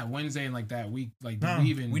I'm saying that Wednesday and like that week, like, did we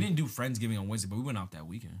even? We didn't do Friendsgiving on Wednesday, but we went out that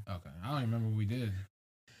weekend. Okay, I don't even remember what we did.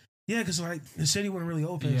 Yeah, because like the city wasn't really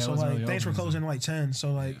open, Yeah, it so wasn't like really things were open, closing at like 10.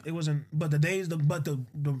 So like it wasn't. But the days, the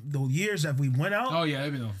years that we went out. Oh yeah,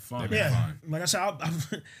 it'd been fun. They've been Yeah, fun. like I said,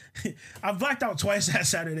 I've blacked out twice that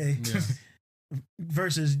Saturday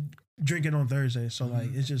versus drinking on Thursday. So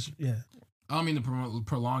like it's just I don't mean to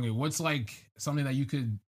prolong it. What's like something that you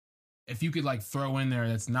could, if you could like throw in there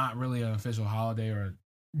that's not really an official holiday or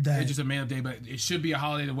that it's just a made up day, but it should be a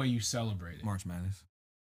holiday the way you celebrate it. March Madness.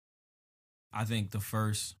 I think the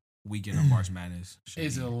first weekend of March Madness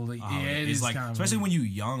It's be a holiday. it is like, kind of especially when you're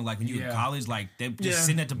young, like when you're in college, like they're just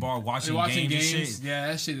sitting at the bar watching games and shit. Yeah,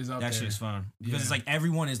 that shit is up That there. shit's fun because it's like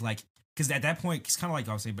everyone is like, because at that point it's kind of like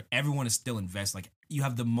I was saying, but everyone is still invested. Like you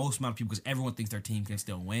have the most amount of people because everyone thinks their team can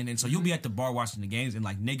still win, and so you'll be at the bar watching the games, and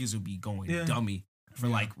like niggas will be going dummy for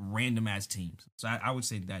like random ass teams. So I would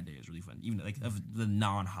say that day is really fun, even like of the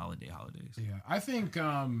non-holiday holidays. Yeah, I think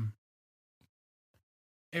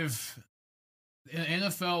if the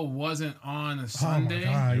NFL wasn't on a Sunday,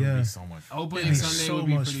 God, It would yeah. be so much. opening It'd be Sunday so would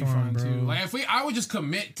be much pretty fun, fun bro. too. Like I would just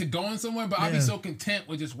commit to going somewhere, but I'd be Yeah. so content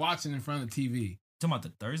with just watching in front of the TV. Talking about the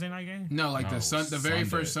Thursday night game? No, like No, the very Sunday.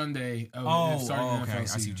 first Sunday of starting the okay. NFL I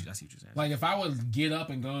see season. what you're saying. Like if I would get up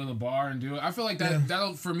and go to the bar and do it, I feel like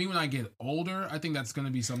that'll for me when I get older. I think that's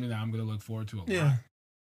gonna be something that I'm gonna look forward to a lot. Yeah.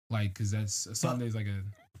 Like because that's Sunday's like a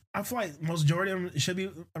I feel like majority of them should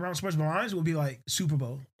be around sports, but mine will be like Super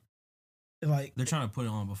Bowl. Like, They're trying to put it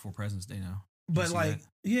on before President's Day now. but see like, that?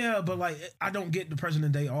 yeah, but like, I don't get the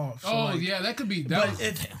President Day off. So like, yeah, that could be but that.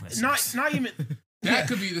 if Damn, that not sucks. even That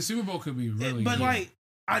could be the Super Bowl could be really. but good. like,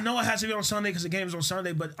 I know it has to be on Sunday because the game's on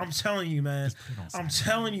Sunday. But I'm telling you, man, Put it on I'm Saturday.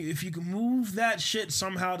 telling you, if you can move that shit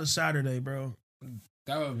somehow to Saturday, bro,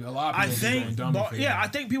 that would be a lot of I people would be going think, dumb. I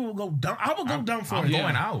think people will go dumb. I will go dumb for I'm it.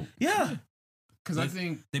 going out. Yeah, because I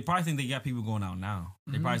think They probably think they got people going out now.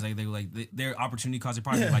 They probably their opportunity cost. They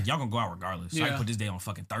probably Yeah. like y'all gonna go out regardless. So I Yeah. can put this day on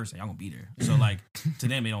fucking Thursday. Y'all gonna be there. So like to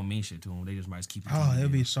them, it don't mean shit to them. They just might just keep it. oh,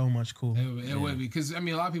 it'd be so much cool. it would be because I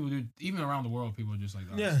mean a lot of people do even around the world people are just like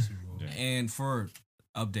Yeah. it's the Super Bowl. Yeah. And for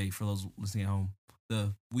update for those listening at home,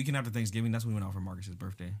 the weekend after Thanksgiving, that's when we went out for Marcus's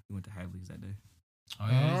birthday. We went to Hadley's that day. Oh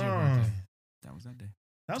yeah, it's your birthday. That was that day.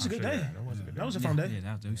 That was a I'm good sure day. That was a good That was a day. fun day. Yeah,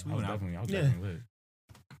 that was, we I was went out. Yeah. definitely lit.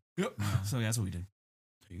 So yeah, that's what we did.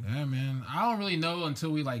 Yeah, man. I don't really know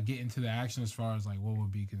until we like get into the action as far as like what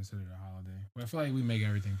would be considered a holiday. But I feel like we make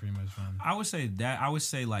everything pretty much fun. I would say that. I would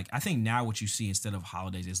say like I think now what you see instead of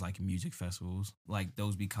holidays is like music festivals. Like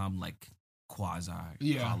those become like quasi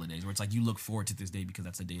holidays where it's like you look forward to this day because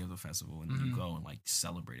that's the day of the festival and then you go and like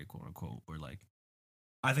celebrate it, quote unquote. Or like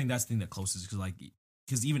I think that's the thing that closest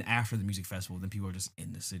because even after the music festival, then people are just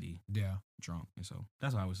in the city Yeah. drunk, and so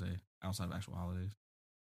that's what I would say outside of actual holidays.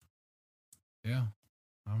 Yeah.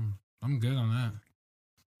 I'm good on that.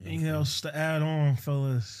 Anything else to add on,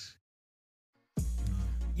 fellas?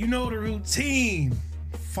 You know the routine.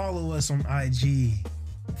 Follow us on IG.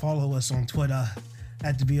 Follow us on Twitter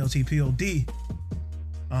at the BLTPOD.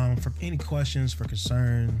 For any questions, for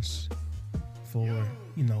concerns, for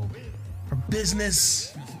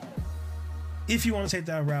business. If you want to take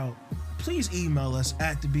that route, please email us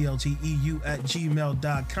at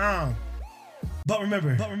theblteu@gmail.com. But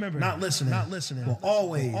remember, not listening will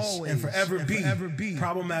always and forever be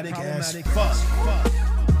problematic as fuck.